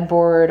through the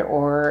headboard,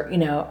 or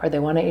they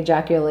want to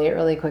ejaculate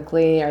really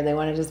quickly, or they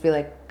want to just be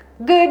like,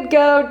 good,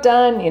 go,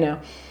 done,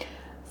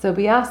 So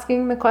be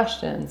asking the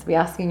questions, be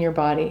asking your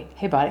body,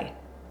 hey body,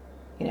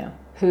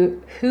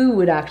 who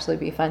would actually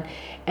be fun.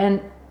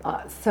 And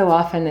so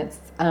often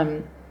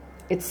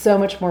it's so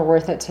much more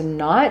worth it to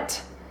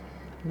not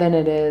than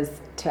it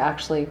is to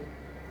actually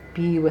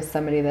be with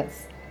somebody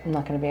that's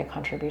not going to be a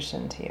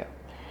contribution to you.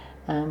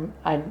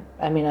 I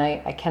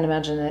can't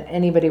imagine that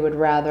anybody would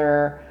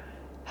rather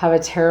have a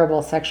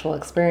terrible sexual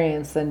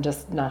experience than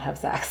just not have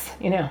sex,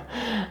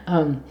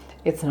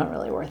 it's not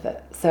really worth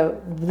it.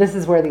 So this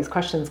is where these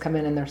questions come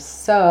in, and they're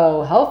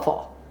so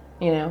helpful,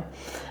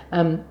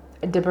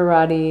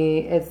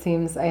 Dipperati, it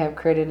seems I have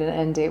created an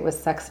end date with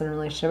sex and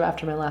relationship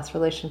after my last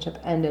relationship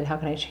ended. How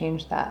can I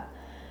change that?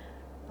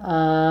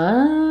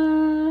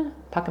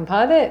 Puck and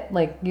pod it,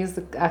 like use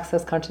the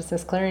access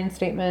consciousness clearing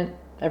statement.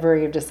 Ever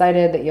you've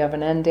decided that you have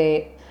an end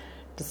date,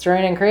 destroy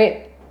and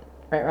create.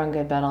 Right, wrong,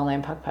 good, bad, all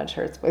nine, puck, pod,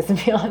 shirts, boys and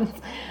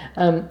beyonds.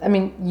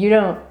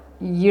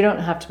 You don't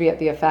have to be at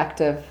the effect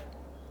of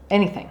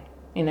anything,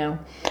 You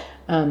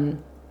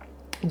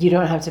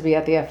don't have to be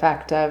at the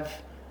effect of,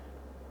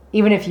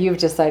 even if you've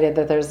decided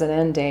that there's an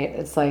end date,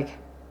 it's like,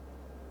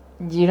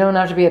 you don't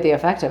have to be at the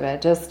effect of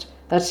it.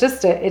 It's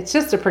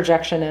just a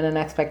projection and an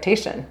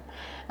expectation.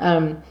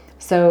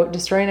 So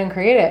destroy and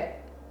uncreate it.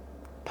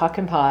 Puck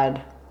and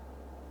pod.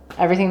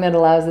 Everything that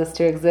allows this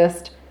to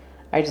exist,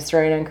 I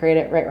destroy and uncreate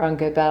it. Right, wrong,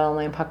 good, bad,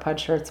 online, puck, pod,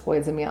 shirts,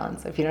 voids, and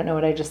beyonds. If you don't know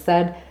what I just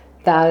said,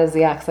 that is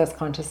the access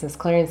consciousness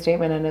clearing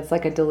statement, and it's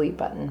like a delete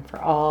button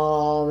for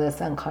all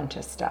this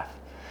unconscious stuff.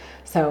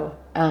 So,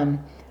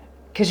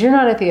 because you're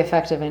not at the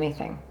effect of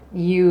anything.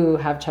 You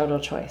have total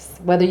choice.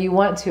 Whether you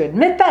want to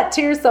admit that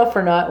to yourself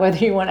or not, whether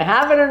you want to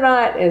have it or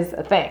not is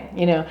a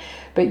thing,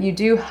 but you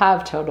do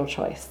have total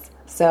choice.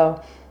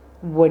 So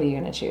what are you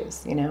going to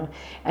choose,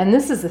 And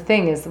this is the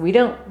thing, is we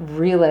don't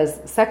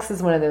realize sex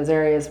is one of those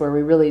areas where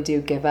we really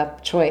do give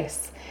up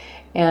choice,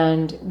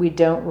 and we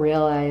don't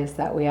realize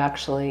that we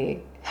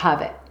actually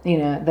have it,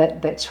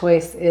 that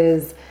choice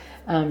is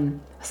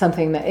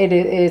something that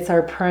it's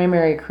our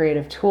primary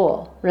creative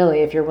tool,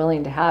 really, if you're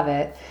willing to have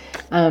it.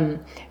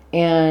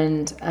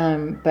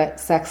 But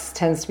sex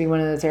tends to be one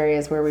of those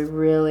areas where we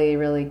really,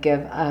 really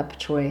give up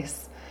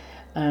choice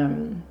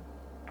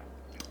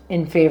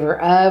in favor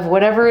of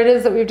whatever it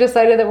is that we've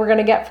decided that we're going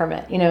to get from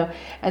it,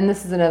 And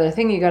this is another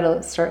thing you got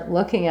to start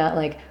looking at,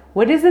 like,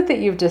 what is it that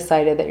you've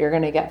decided that you're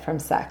going to get from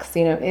sex?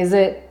 Is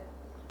it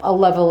a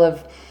level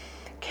of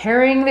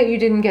caring that you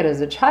didn't get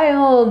as a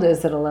child?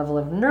 Is it a level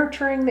of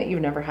nurturing that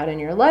you've never had in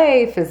your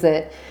life? Is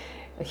it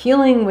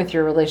healing with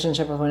your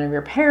relationship with one of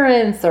your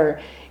parents, or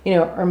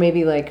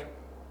maybe like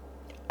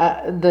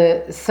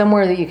the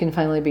somewhere that you can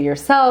finally be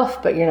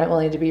yourself, but you're not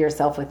willing to be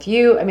yourself with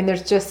you.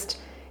 There's just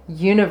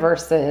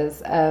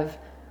universes of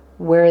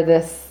where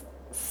this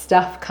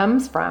stuff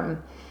comes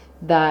from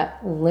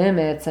that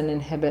limits and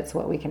inhibits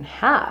what we can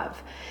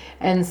have.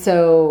 And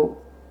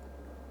so,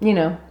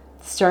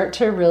 start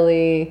to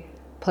really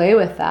play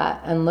with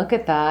that and look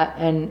at that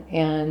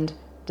and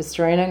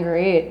destroy and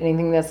uncreate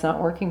anything that's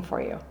not working for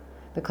you.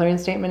 The clearing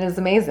statement is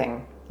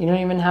amazing. You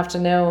don't even have to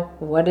know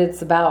what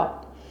it's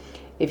about.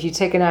 If you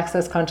take an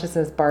Access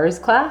Consciousness Bars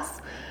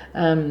class,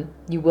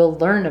 you will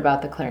learn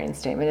about the clearing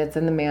statement. It's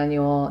in the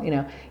manual.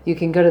 You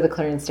can go to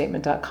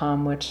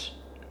theclearingstatement.com, which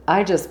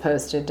I just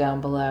posted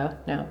down below.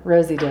 No,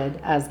 Rosie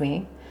did, as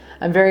me.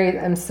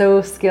 I'm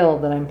so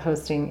skilled that I'm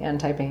posting and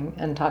typing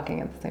and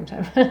talking at the same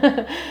time.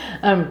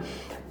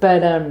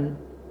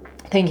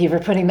 Thank you for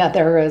putting that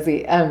there,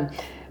 Rosie.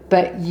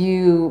 But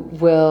you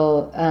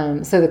will,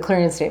 so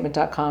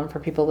theclearingstatement.com for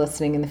people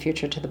listening in the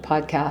future to the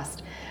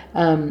podcast.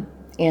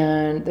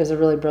 And there's a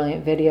really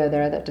brilliant video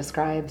there that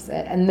describes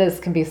it. And this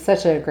can be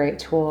such a great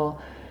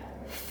tool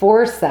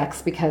for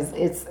sex, because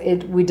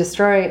we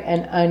destroy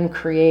and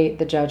uncreate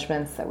the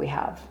judgments that we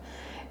have.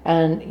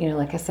 And,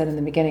 like I said in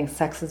the beginning,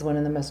 sex is one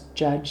of the most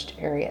judged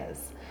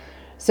areas.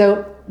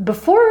 So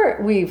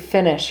before we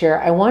finish here,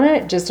 I want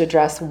to just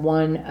address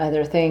one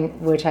other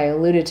thing, which I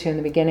alluded to in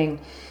the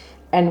beginning,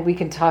 and we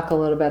can talk a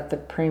little about the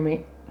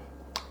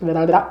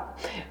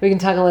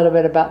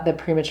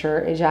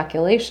premature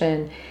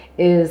ejaculation.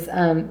 Is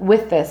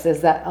with this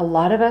is that a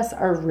lot of us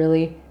are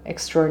really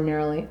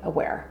extraordinarily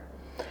aware.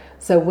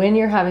 So when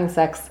you're having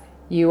sex,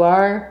 you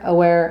are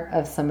aware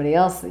of somebody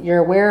else. You're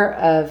aware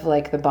of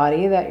like the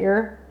body that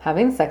you're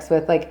having sex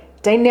with,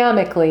 like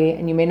dynamically,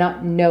 and you may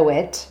not know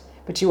it,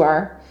 but you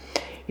are.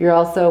 You're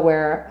also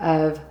aware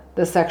of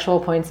the sexual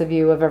points of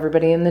view of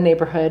everybody in the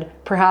neighborhood,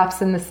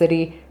 perhaps in the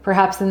city,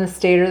 perhaps in the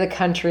state or the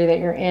country that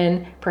you're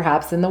in,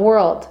 perhaps in the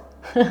world.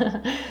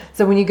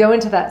 So when you go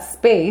into that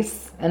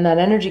space and that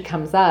energy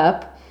comes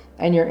up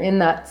and you're in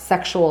that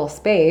sexual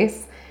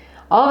space,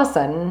 all of a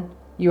sudden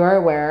you are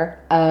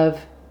aware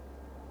of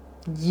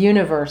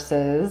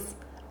universes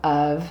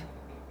of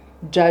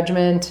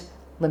judgment,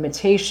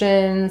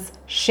 limitations,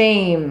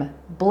 shame,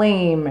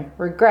 blame,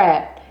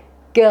 regret,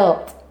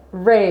 guilt,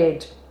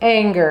 rage,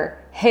 anger,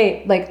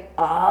 hate, like,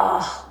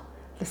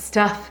 the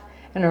stuff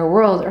in our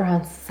world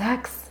around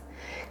sex.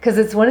 Because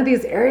it's one of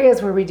these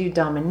areas where we do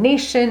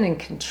domination and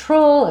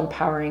control,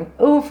 empowering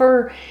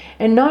over,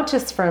 and not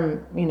just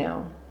from,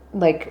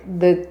 like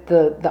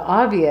the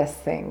obvious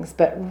things,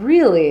 but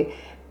really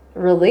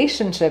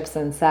relationships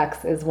and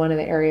sex is one of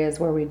the areas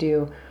where we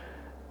do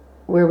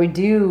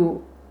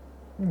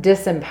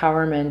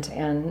disempowerment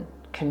and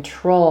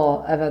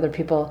control of other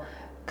people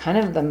kind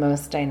of the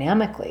most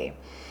dynamically.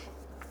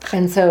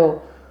 And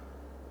so,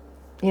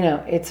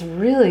 it's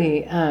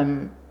really,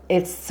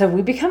 so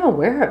we become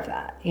aware of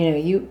that.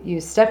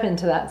 You step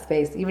into that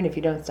space, even if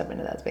you don't step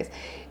into that space,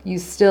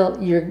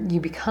 you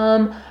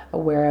become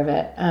aware of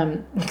it.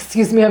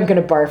 Excuse me, I'm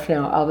going to barf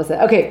now. Alba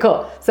said, okay,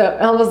 cool. So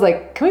Alba's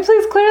like, can we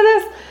please clear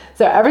this?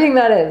 So everything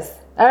that is,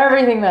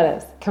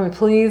 can we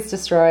please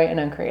destroy and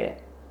uncreate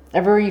it?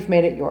 Everywhere you've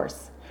made it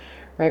yours.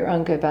 Right,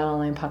 wrong, good, bad,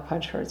 online, POC,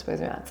 POD, shorts, boys,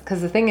 and mats.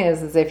 Because the thing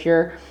is if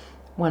you're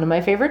one of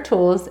my favorite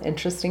tools,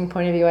 interesting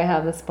point of view, I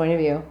have this point of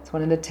view. It's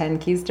one of the 10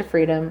 keys to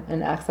freedom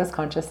and access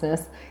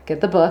consciousness.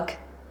 Get the book.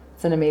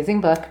 It's an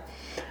amazing book.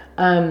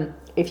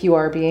 If you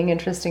are being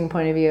interesting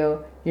point of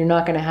view, you're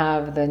not going to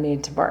have the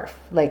need to barf.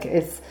 Like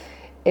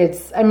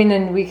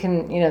and we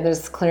can,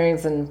 there's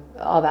clearings and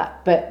all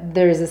that, but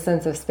there's a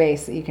sense of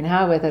space that you can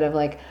have with it of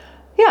like,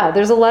 yeah,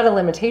 there's a lot of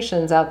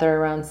limitations out there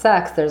around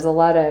sex. There's a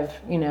lot of,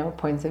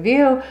 points of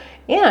view.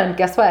 And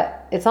guess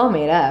what? It's all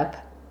made up.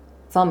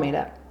 It's all made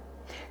up.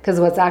 Because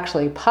what's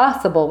actually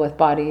possible with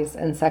bodies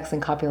and sex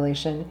and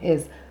copulation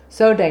is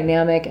so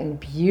dynamic and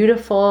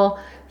beautiful,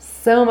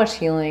 so much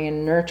healing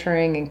and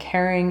nurturing and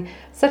caring,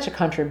 such a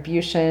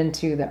contribution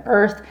to the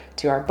earth,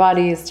 to our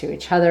bodies, to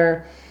each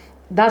other.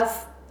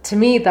 To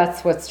me,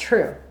 that's what's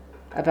true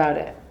about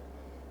it.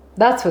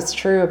 That's what's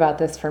true about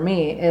this for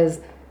me is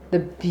the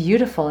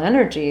beautiful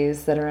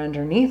energies that are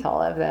underneath all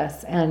of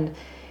this. And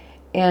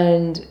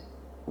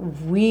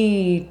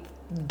we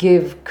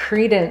give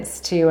credence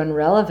to and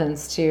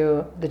relevance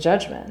to the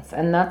judgments.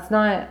 And that's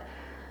not,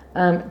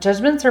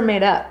 judgments are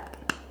made up.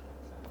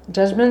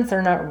 Judgments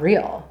are not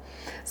real.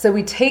 So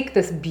we take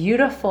this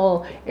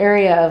beautiful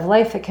area of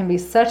life that can be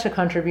such a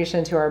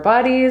contribution to our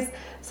bodies,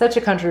 such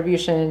a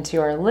contribution to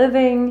our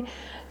living,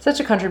 such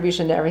a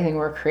contribution to everything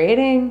we're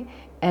creating,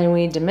 and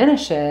we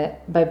diminish it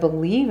by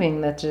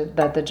believing that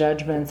the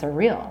judgments are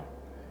real.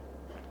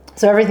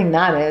 So everything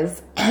that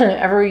is,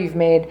 ever you've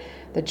made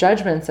the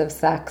judgments of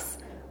sex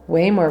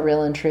way more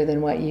real and true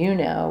than what you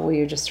know, will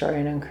you destroy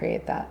and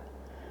uncreate that?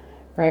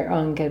 Right,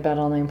 wrong, good, bad,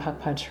 online, POC,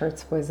 POD,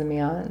 shorts, boys, and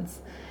beyonds.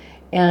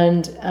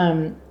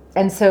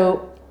 And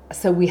so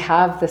we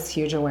have this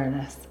huge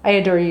awareness. I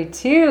adore you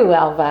too,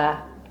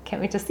 Alba.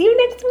 Can't wait to see you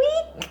next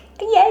week.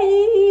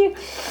 Yay!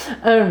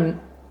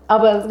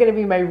 Alba is going to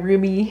be my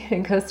roomie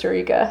in Costa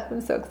Rica.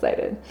 I'm so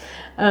excited.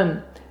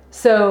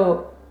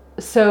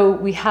 So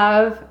we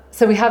have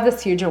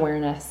this huge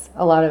awareness,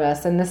 a lot of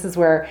us, and this is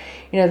where,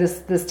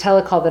 this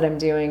telecall that I'm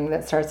doing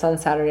that starts on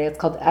Saturday, it's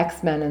called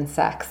X-Men and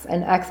Sex.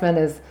 And X-Men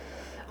is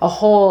a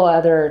whole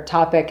other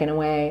topic in a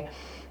way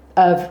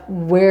of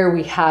where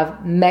we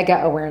have mega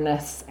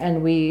awareness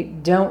and we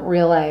don't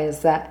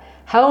realize that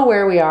how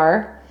aware we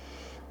are,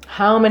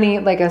 how many,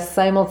 like a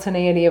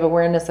simultaneity of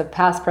awareness of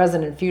past,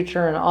 present, and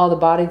future, and all the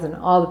bodies and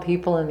all the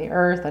people in the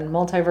earth and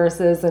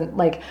multiverses and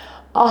like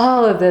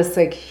all of this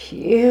like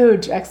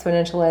huge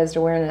exponentialized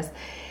awareness.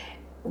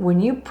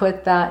 When you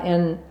put that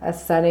in a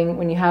setting,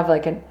 when you have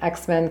like an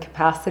X-Men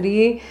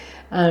capacity,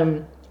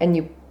 and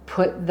you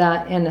put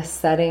that in a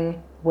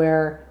setting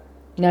where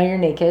now you're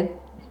naked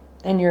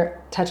and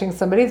you're touching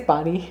somebody's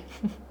body,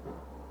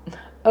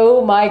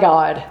 oh my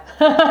God.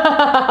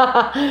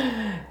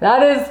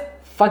 That is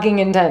fucking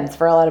intense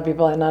for a lot of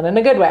people and not in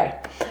a good way.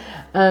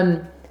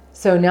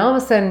 So now all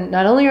of a sudden,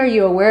 not only are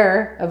you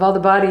aware of all the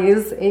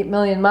bodies 8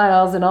 million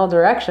miles in all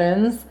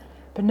directions,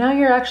 but now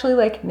you're actually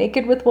like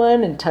naked with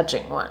one and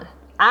touching one.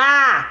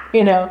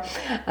 And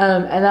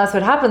that's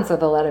what happens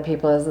with a lot of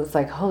people is it's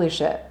like, holy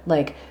shit,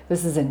 like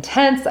this is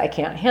intense. I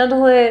can't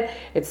handle it.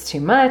 It's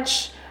too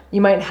much.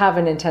 You might have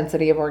an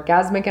intensity of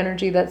orgasmic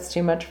energy that's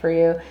too much for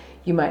you.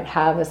 You might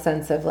have a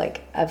sense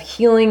of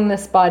healing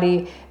this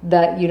body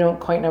that you don't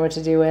quite know what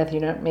to do with. You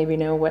don't maybe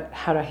know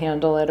how to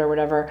handle it or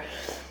whatever.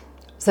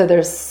 So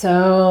there's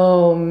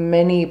so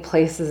many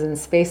places and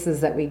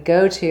spaces that we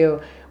go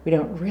to. We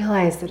don't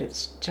realize that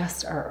it's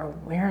just our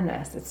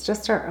awareness. It's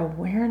just our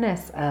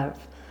awareness of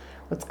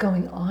what's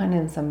going on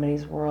in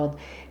somebody's world.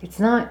 It's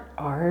not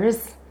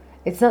ours.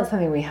 It's not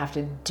something we have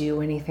to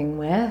do anything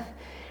with.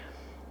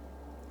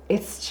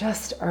 It's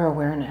just our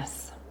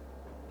awareness.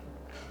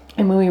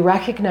 And when we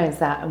recognize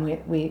that, and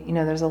we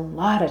there's a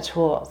lot of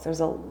tools.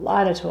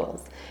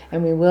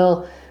 And we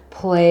will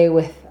play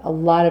with a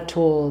lot of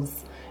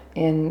tools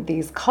in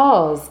these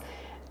calls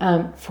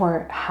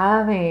for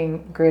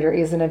having greater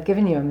ease. And I've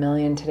given you 1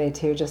 million today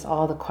too, just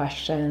all the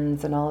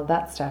questions and all of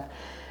that stuff.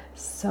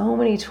 So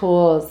many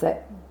tools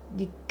that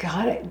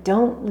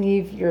don't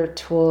leave your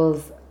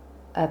tools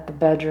at the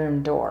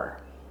bedroom door,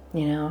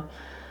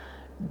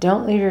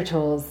 Don't leave your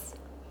tools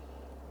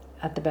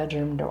at the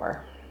bedroom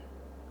door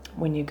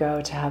when you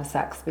go to have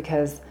sex,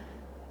 because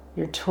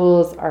your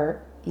tools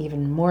are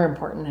even more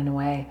important in a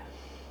way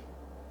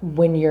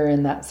when you're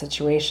in that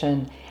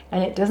situation.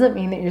 And it doesn't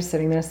mean that you're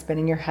sitting there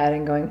spinning your head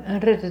and going,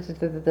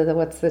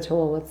 what's the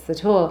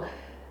tool?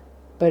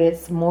 But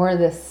it's more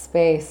this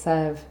space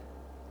of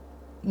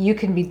you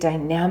can be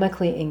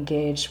dynamically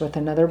engaged with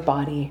another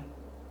body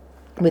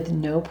with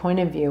no point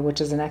of view, which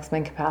is an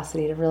X-Men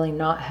capacity to really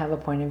not have a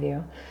point of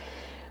view,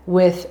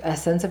 with a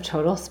sense of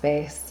total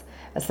space,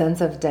 a sense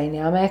of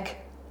dynamic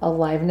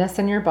aliveness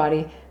in your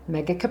body,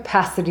 mega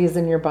capacities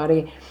in your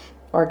body,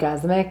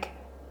 orgasmic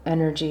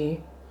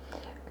energy,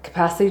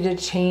 capacity to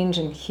change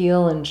and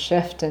heal and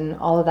shift and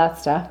all of that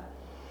stuff.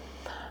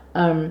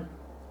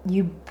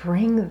 You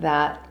bring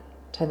that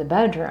to the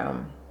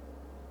bedroom,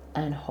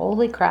 and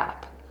holy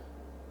crap,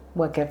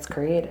 what gets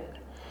created.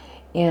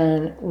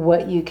 And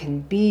what you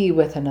can be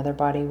with another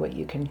body, what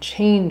you can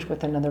change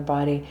with another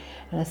body,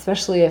 and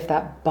especially if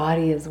that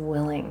body is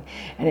willing.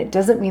 And it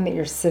doesn't mean that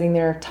you're sitting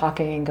there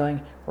talking and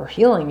going, we're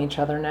healing each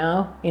other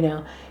now,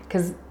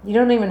 because you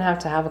don't even have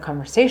to have a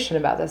conversation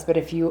about this. But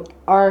if you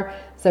are,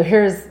 so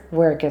here's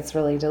where it gets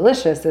really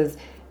delicious, is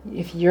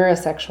if you're a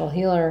sexual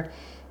healer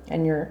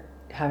and you're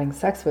having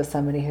sex with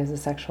somebody who's a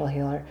sexual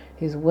healer,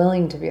 who's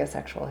willing to be a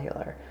sexual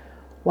healer,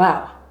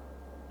 wow.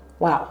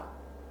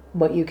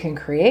 What you can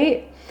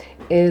create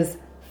is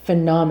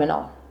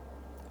phenomenal.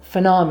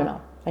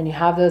 And you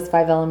have those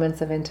 5 elements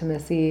of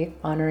intimacy: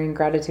 honoring,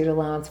 gratitude,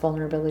 allowance,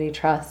 vulnerability,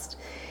 trust.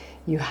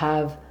 You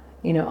have,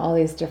 all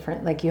these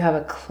different, you have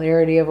a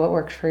clarity of what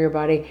works for your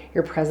body.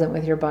 You're present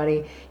with your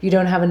body. You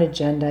don't have an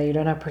agenda. You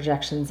don't have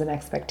projections and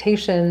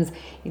expectations.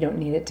 You don't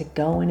need it to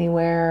go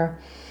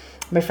anywhere.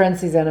 My friend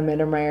Susanna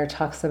Mittermeier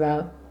talks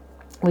about,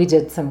 we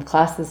did some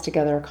classes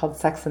together called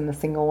Sex and the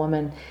Single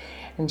Woman,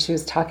 and she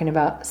was talking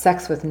about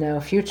sex with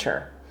no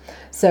future.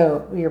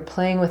 So you're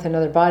playing with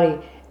another body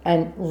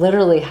and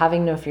literally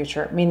having no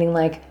future, meaning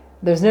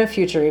there's no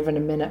future even a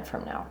minute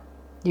from now.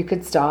 You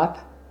could stop.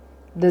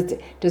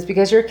 Just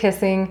because you're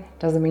kissing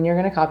doesn't mean you're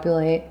going to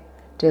copulate.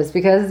 Just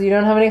because you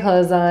don't have any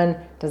clothes on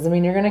doesn't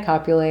mean you're going to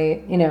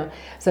copulate,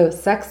 So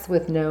sex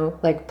with no,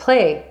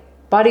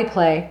 body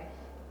play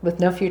with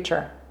no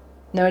future,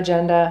 no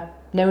agenda,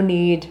 no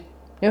need,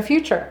 no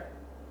future.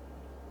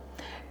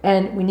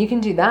 And when you can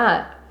do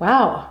that,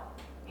 wow,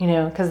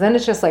 because then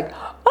it's just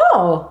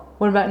oh,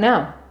 what about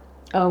now?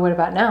 Oh, what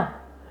about now?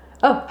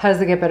 Oh, how does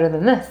it get better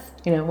than this?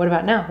 What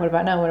about now? What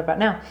about now? What about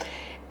now?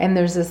 And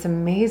there's this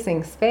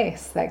amazing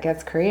space that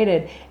gets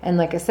created. And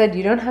like I said,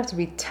 you don't have to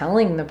be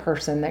telling the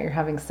person that you're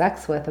having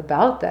sex with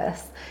about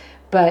this,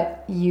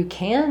 but you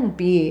can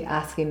be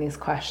asking these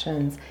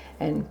questions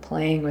and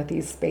playing with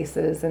these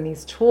spaces and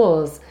these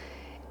tools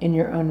in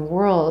your own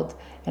world.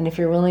 And if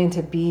you're willing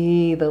to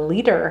be the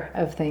leader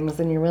of things,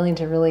 and you're willing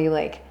to really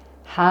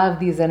have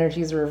these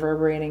energies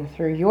reverberating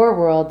through your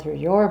world, through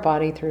your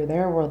body, through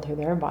their world, through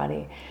their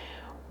body,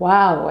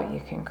 wow, what you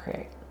can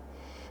create.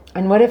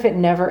 And what if it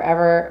never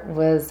ever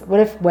was,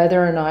 what if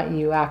whether or not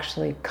you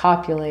actually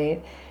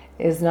copulate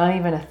is not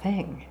even a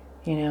thing,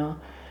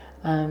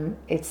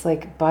 It's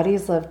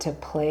bodies love to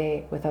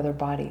play with other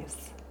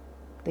bodies.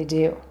 They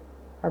do.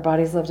 Our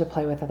bodies love to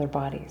play with other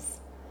bodies.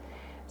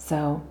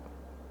 So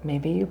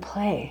maybe you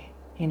play.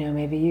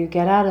 Maybe you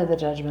get out of the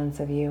judgments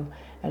of you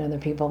and other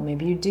people.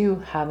 Maybe you do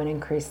have an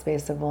increased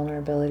space of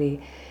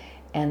vulnerability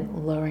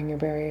and lowering your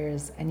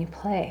barriers, and you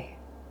play,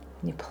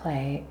 and you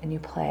play, and you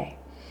play.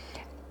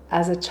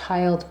 As a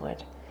child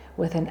would,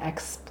 with an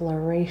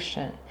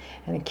exploration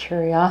and a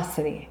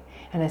curiosity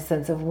and a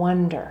sense of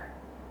wonder.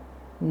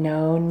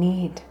 No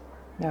need,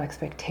 no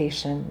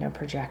expectation, no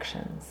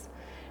projections,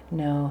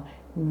 no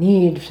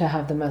need to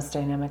have the most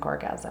dynamic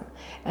orgasm.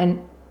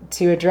 And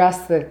to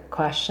address the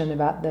question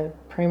about the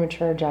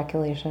premature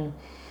ejaculation,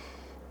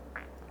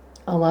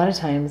 a lot of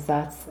times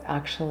that's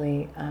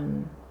actually,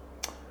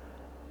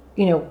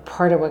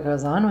 part of what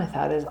goes on with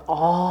that is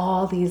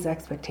all these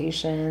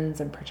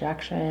expectations and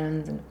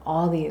projections and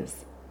all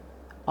these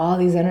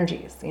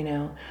energies,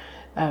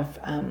 of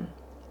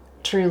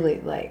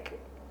truly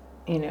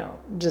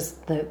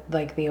just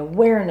the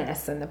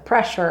awareness and the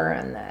pressure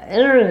and the,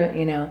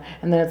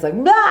 and then it's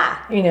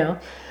blah,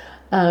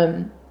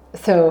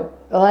 so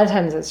a lot of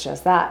times it's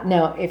just that.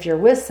 Now, if you're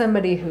with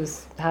somebody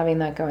who's having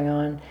that going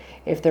on,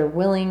 if they're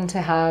willing to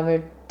have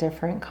a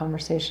different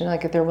conversation,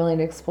 if they're willing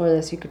to explore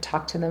this, you could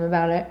talk to them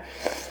about it.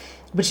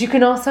 But you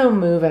can also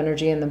move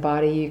energy in the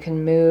body. You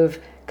can move,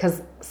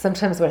 because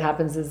sometimes what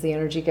happens is the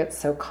energy gets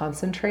so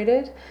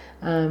concentrated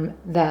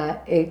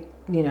that it,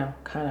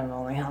 kind of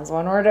only has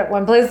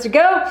one place to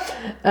go.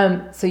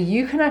 So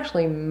you can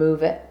actually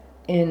move it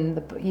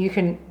you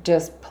can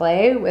just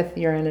play with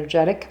your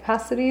energetic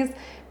capacities,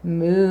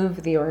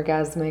 move the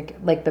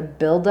orgasmic, the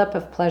buildup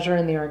of pleasure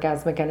and the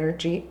orgasmic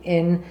energy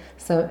in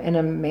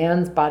a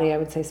man's body, I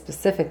would say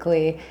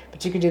specifically,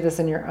 but you could do this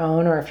in your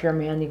own, or if you're a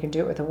man, you can do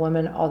it with a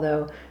woman,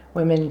 although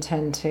women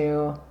tend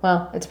to,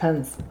 well, it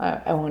depends.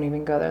 I won't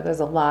even go there. There's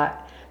a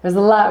lot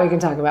we can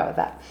talk about with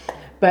that,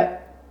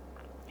 but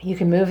you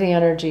can move the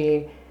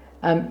energy.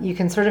 You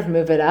can sort of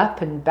move it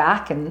up and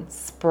back and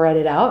spread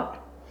it out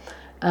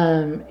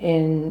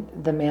in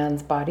the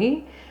man's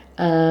body.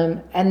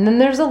 And then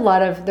there's a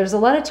lot of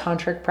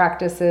tantric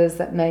practices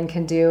that men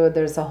can do.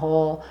 There's a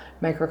whole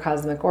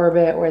microcosmic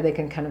orbit where they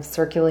can kind of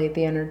circulate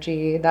the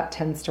energy. That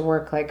tends to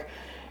work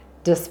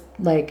just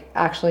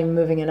actually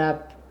moving it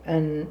up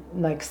and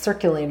like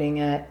circulating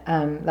it.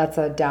 That's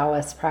a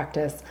Taoist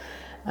practice.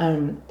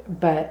 So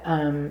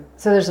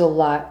there's a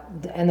lot,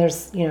 and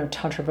there's,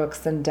 Tantra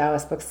books and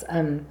Taoist books.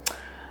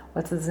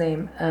 What's his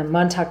name?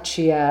 Mantak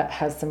Chia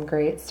has some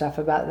great stuff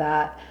about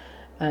that.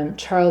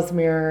 Charles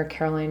Muir,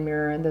 Caroline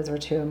Muir, those were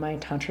two of my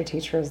Tantra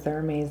teachers. They're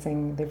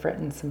amazing. They've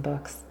written some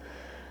books.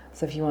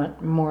 So if you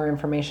want more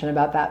information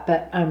about that,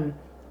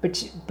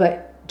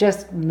 but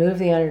just move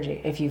the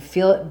energy. If you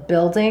feel it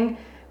building,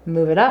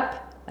 move it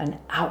up and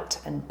out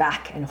and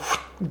back and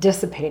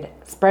dissipate it.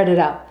 Spread it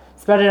out.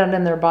 Spread it out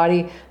in their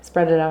body.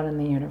 Spread it out in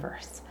the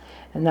universe,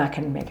 and that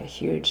can make a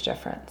huge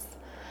difference.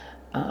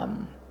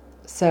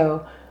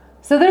 So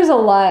there's a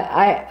lot.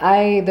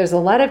 There's a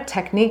lot of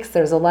techniques.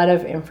 There's a lot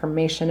of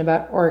information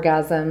about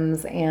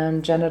orgasms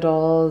and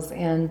genitals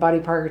and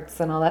body parts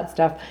and all that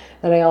stuff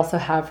that I also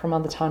have from all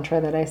the Tantra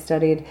that I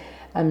studied.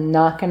 I'm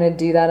not going to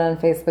do that on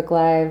Facebook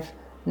Live.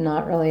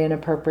 Not really an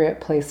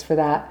appropriate place for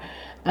that.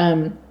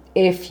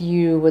 If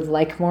you would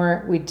like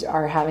more, we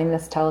are having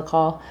this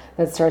telecall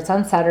that starts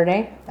on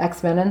Saturday,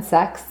 X-Men and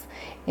Sex,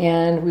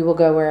 and we will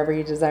go wherever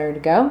you desire to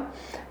go.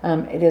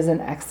 It is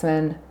an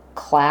X-Men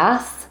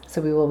class,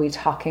 so we will be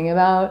talking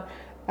about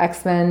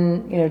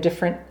X-Men,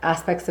 different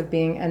aspects of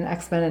being an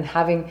X-Men and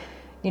having,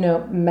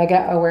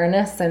 mega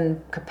awareness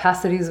and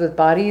capacities with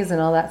bodies and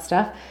all that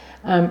stuff.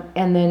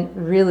 And then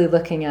really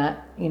looking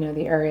at,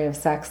 the area of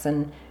sex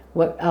and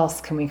what else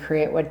can we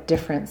create? What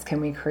difference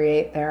can we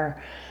create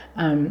there?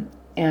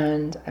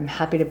 And I'm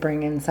happy to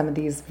bring in some of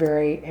these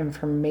very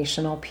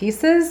informational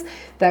pieces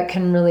that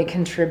can really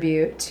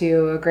contribute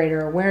to a greater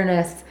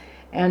awareness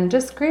and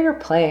just greater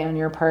play on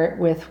your part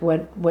with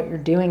what you're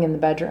doing in the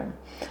bedroom.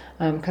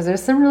 Because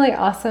there's some really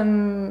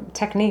awesome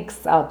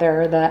techniques out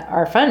there that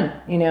are fun,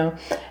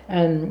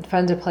 and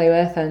fun to play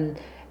with and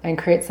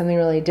create something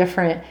really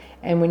different.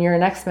 And when you're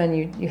an X-Men,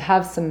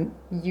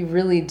 you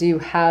really do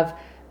have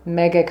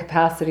mega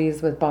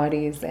capacities with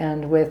bodies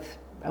and with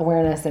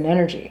awareness and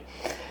energy.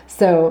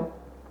 So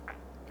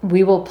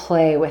we will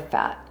play with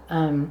that.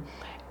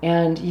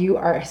 And you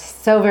are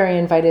so very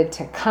invited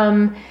to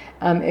come.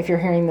 If you're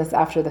hearing this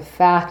after the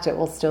fact, it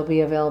will still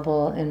be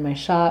available in my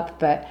shop.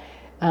 But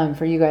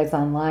for you guys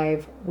on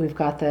live, we've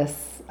got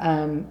this.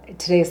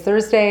 Today's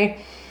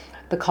Thursday.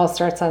 The call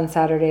starts on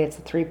Saturday. It's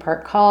a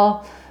 3-part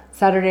call.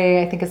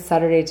 Saturday, I think it's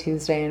Saturday,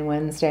 Tuesday, and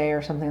Wednesday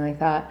or something like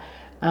that.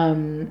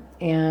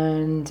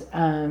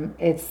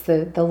 It's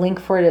the link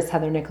for it is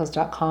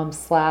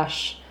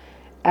heathernichols.com/XmenSex,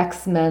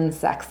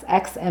 XmenSex,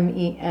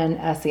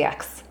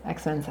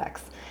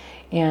 XmenSex.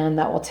 And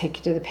that will take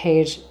you to the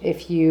page.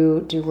 If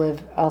you do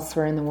live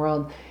elsewhere in the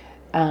world,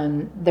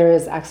 there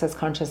is Access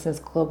Consciousness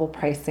global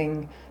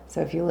pricing. So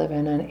if you live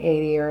in an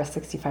 80 or a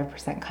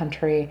 65%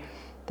 country,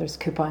 there's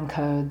coupon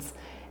codes,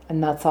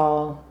 and that's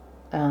all,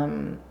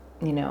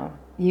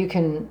 you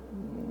can,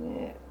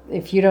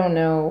 if you don't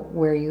know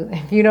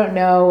if you don't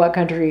know what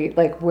country,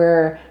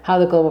 how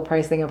the global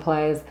pricing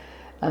applies,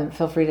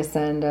 feel free to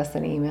send us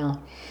an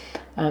email,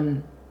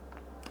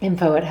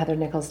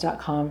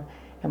 info@heathernichols.com,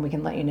 and we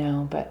can let you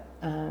know. But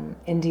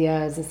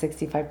India is a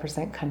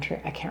 65%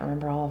 country. I can't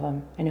remember all of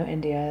them. I know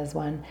India is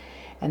one.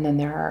 And then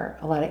there are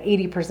a lot of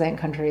 80%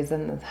 countries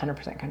and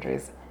 100%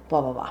 countries,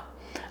 blah, blah, blah.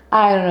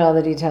 I don't know all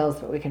the details,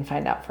 but we can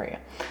find out for you.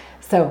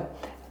 So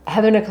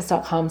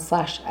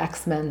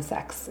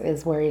heathernichols.com/XmenSex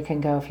is where you can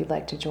go if you'd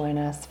like to join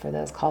us for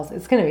those calls.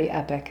 It's going to be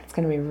epic. It's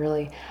going to be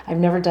really, I've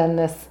never done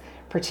this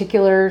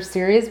particular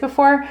series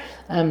before.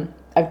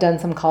 I've done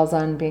some calls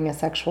on being a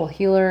sexual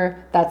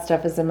healer. That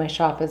stuff is in my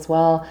shop as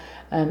well.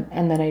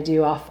 And then I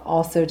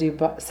also do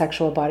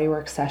sexual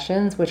bodywork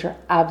sessions, which are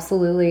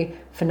absolutely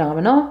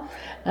phenomenal.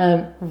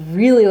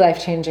 Really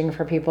life-changing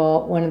for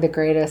people. One of the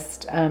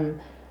greatest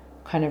kind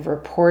of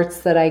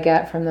reports that I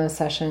get from those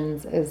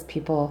sessions is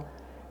people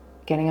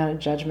getting out of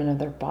judgment of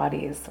their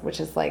bodies, which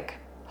is like,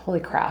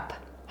 holy crap,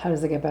 how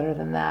does it get better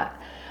than that?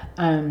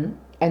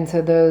 And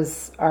so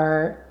those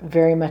are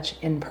very much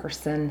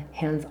in-person,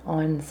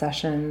 hands-on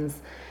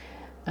sessions.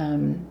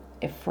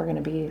 If we're going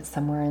to be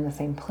somewhere in the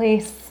same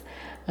place,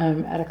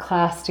 at a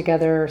class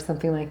together or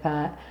something like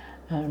that.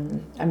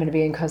 I'm going to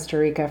be in Costa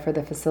Rica for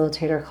the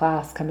facilitator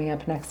class coming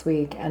up next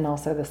week, and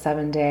also the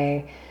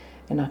 7-day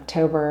in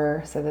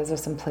October. So those are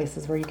some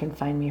places where you can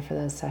find me for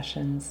those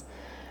sessions.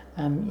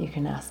 You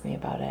can ask me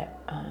about it.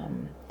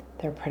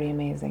 They're pretty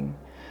amazing.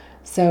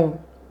 So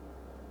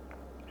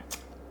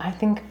I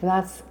think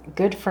that's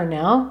good for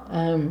now.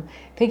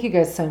 Thank you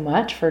guys so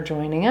much for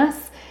joining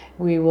us.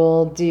 We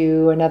will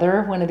do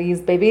another one of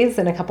these babies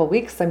in a couple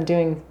weeks. I'm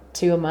doing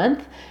 2 a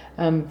month.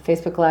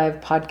 Facebook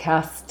Live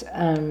podcast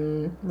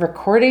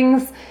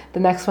recordings. The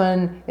next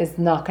one is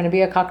not going to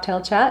be a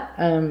cocktail chat.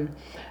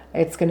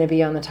 It's going to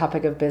be on the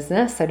topic of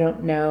business. I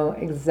don't know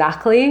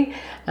exactly.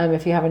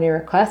 If you have any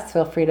requests,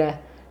 feel free to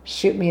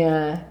shoot me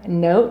a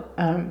note,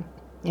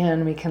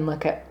 and we can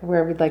look at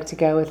where we'd like to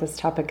go with this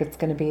topic. It's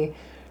going to be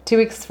 2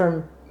 weeks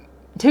from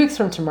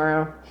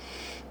tomorrow,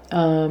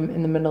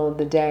 in the middle of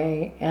the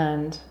day.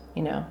 And,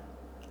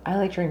 I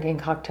like drinking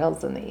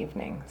cocktails in the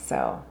evening.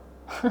 So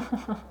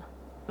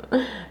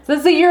So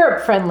it's a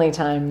Europe-friendly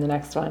time, the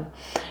next one.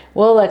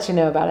 We'll let you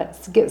know about it.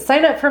 So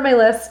sign up for my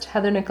list,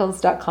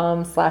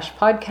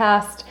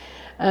 heathernichols.com/podcast.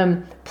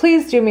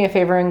 Please do me a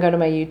favor and go to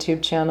my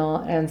YouTube channel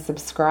and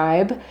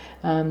subscribe.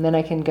 Then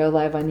I can go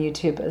live on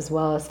YouTube as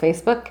well as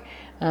Facebook.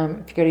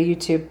 If you go to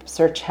YouTube,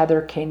 search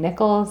Heather K.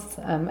 Nichols.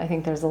 I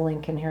think there's a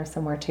link in here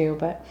somewhere too,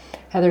 but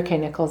Heather K.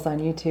 Nichols on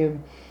YouTube,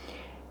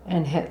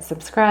 and hit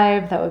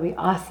subscribe. That would be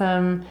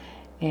awesome.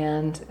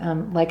 And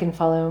like and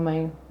follow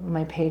my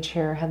page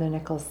here, Heather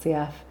Nichols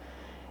CF.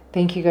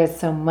 Thank you guys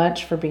so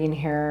much for being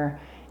here.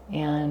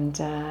 And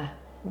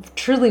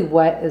truly,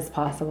 what is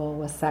possible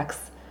with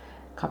sex,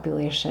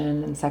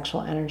 copulation, and sexual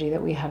energy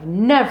that we have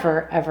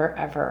never, ever,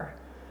 ever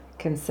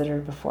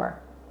considered before.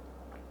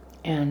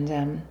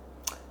 And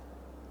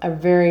a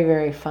very,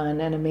 very fun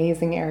and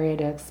amazing area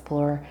to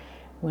explore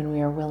when we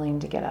are willing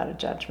to get out of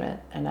judgment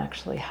and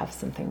actually have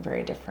something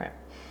very different.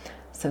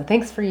 So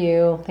thanks for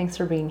you. Thanks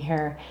for being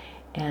here.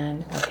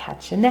 And we'll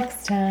catch you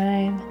next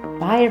time.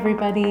 Bye,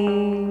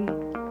 everybody.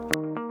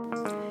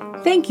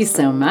 Thank you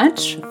so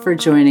much for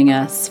joining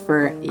us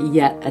for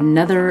yet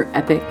another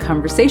epic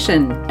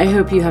conversation. I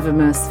hope you have a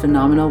most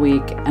phenomenal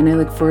week, and I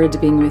look forward to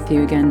being with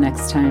you again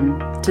next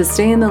time. To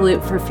stay in the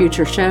loop for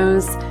future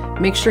shows,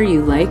 make sure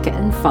you like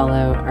and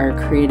follow our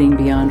Creating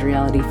Beyond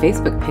Reality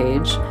Facebook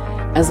page,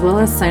 as well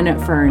as sign up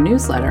for our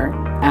newsletter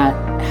at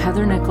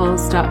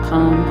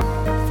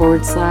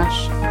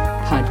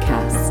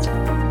heathernichols.com/podcast.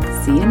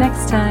 See you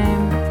next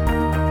time.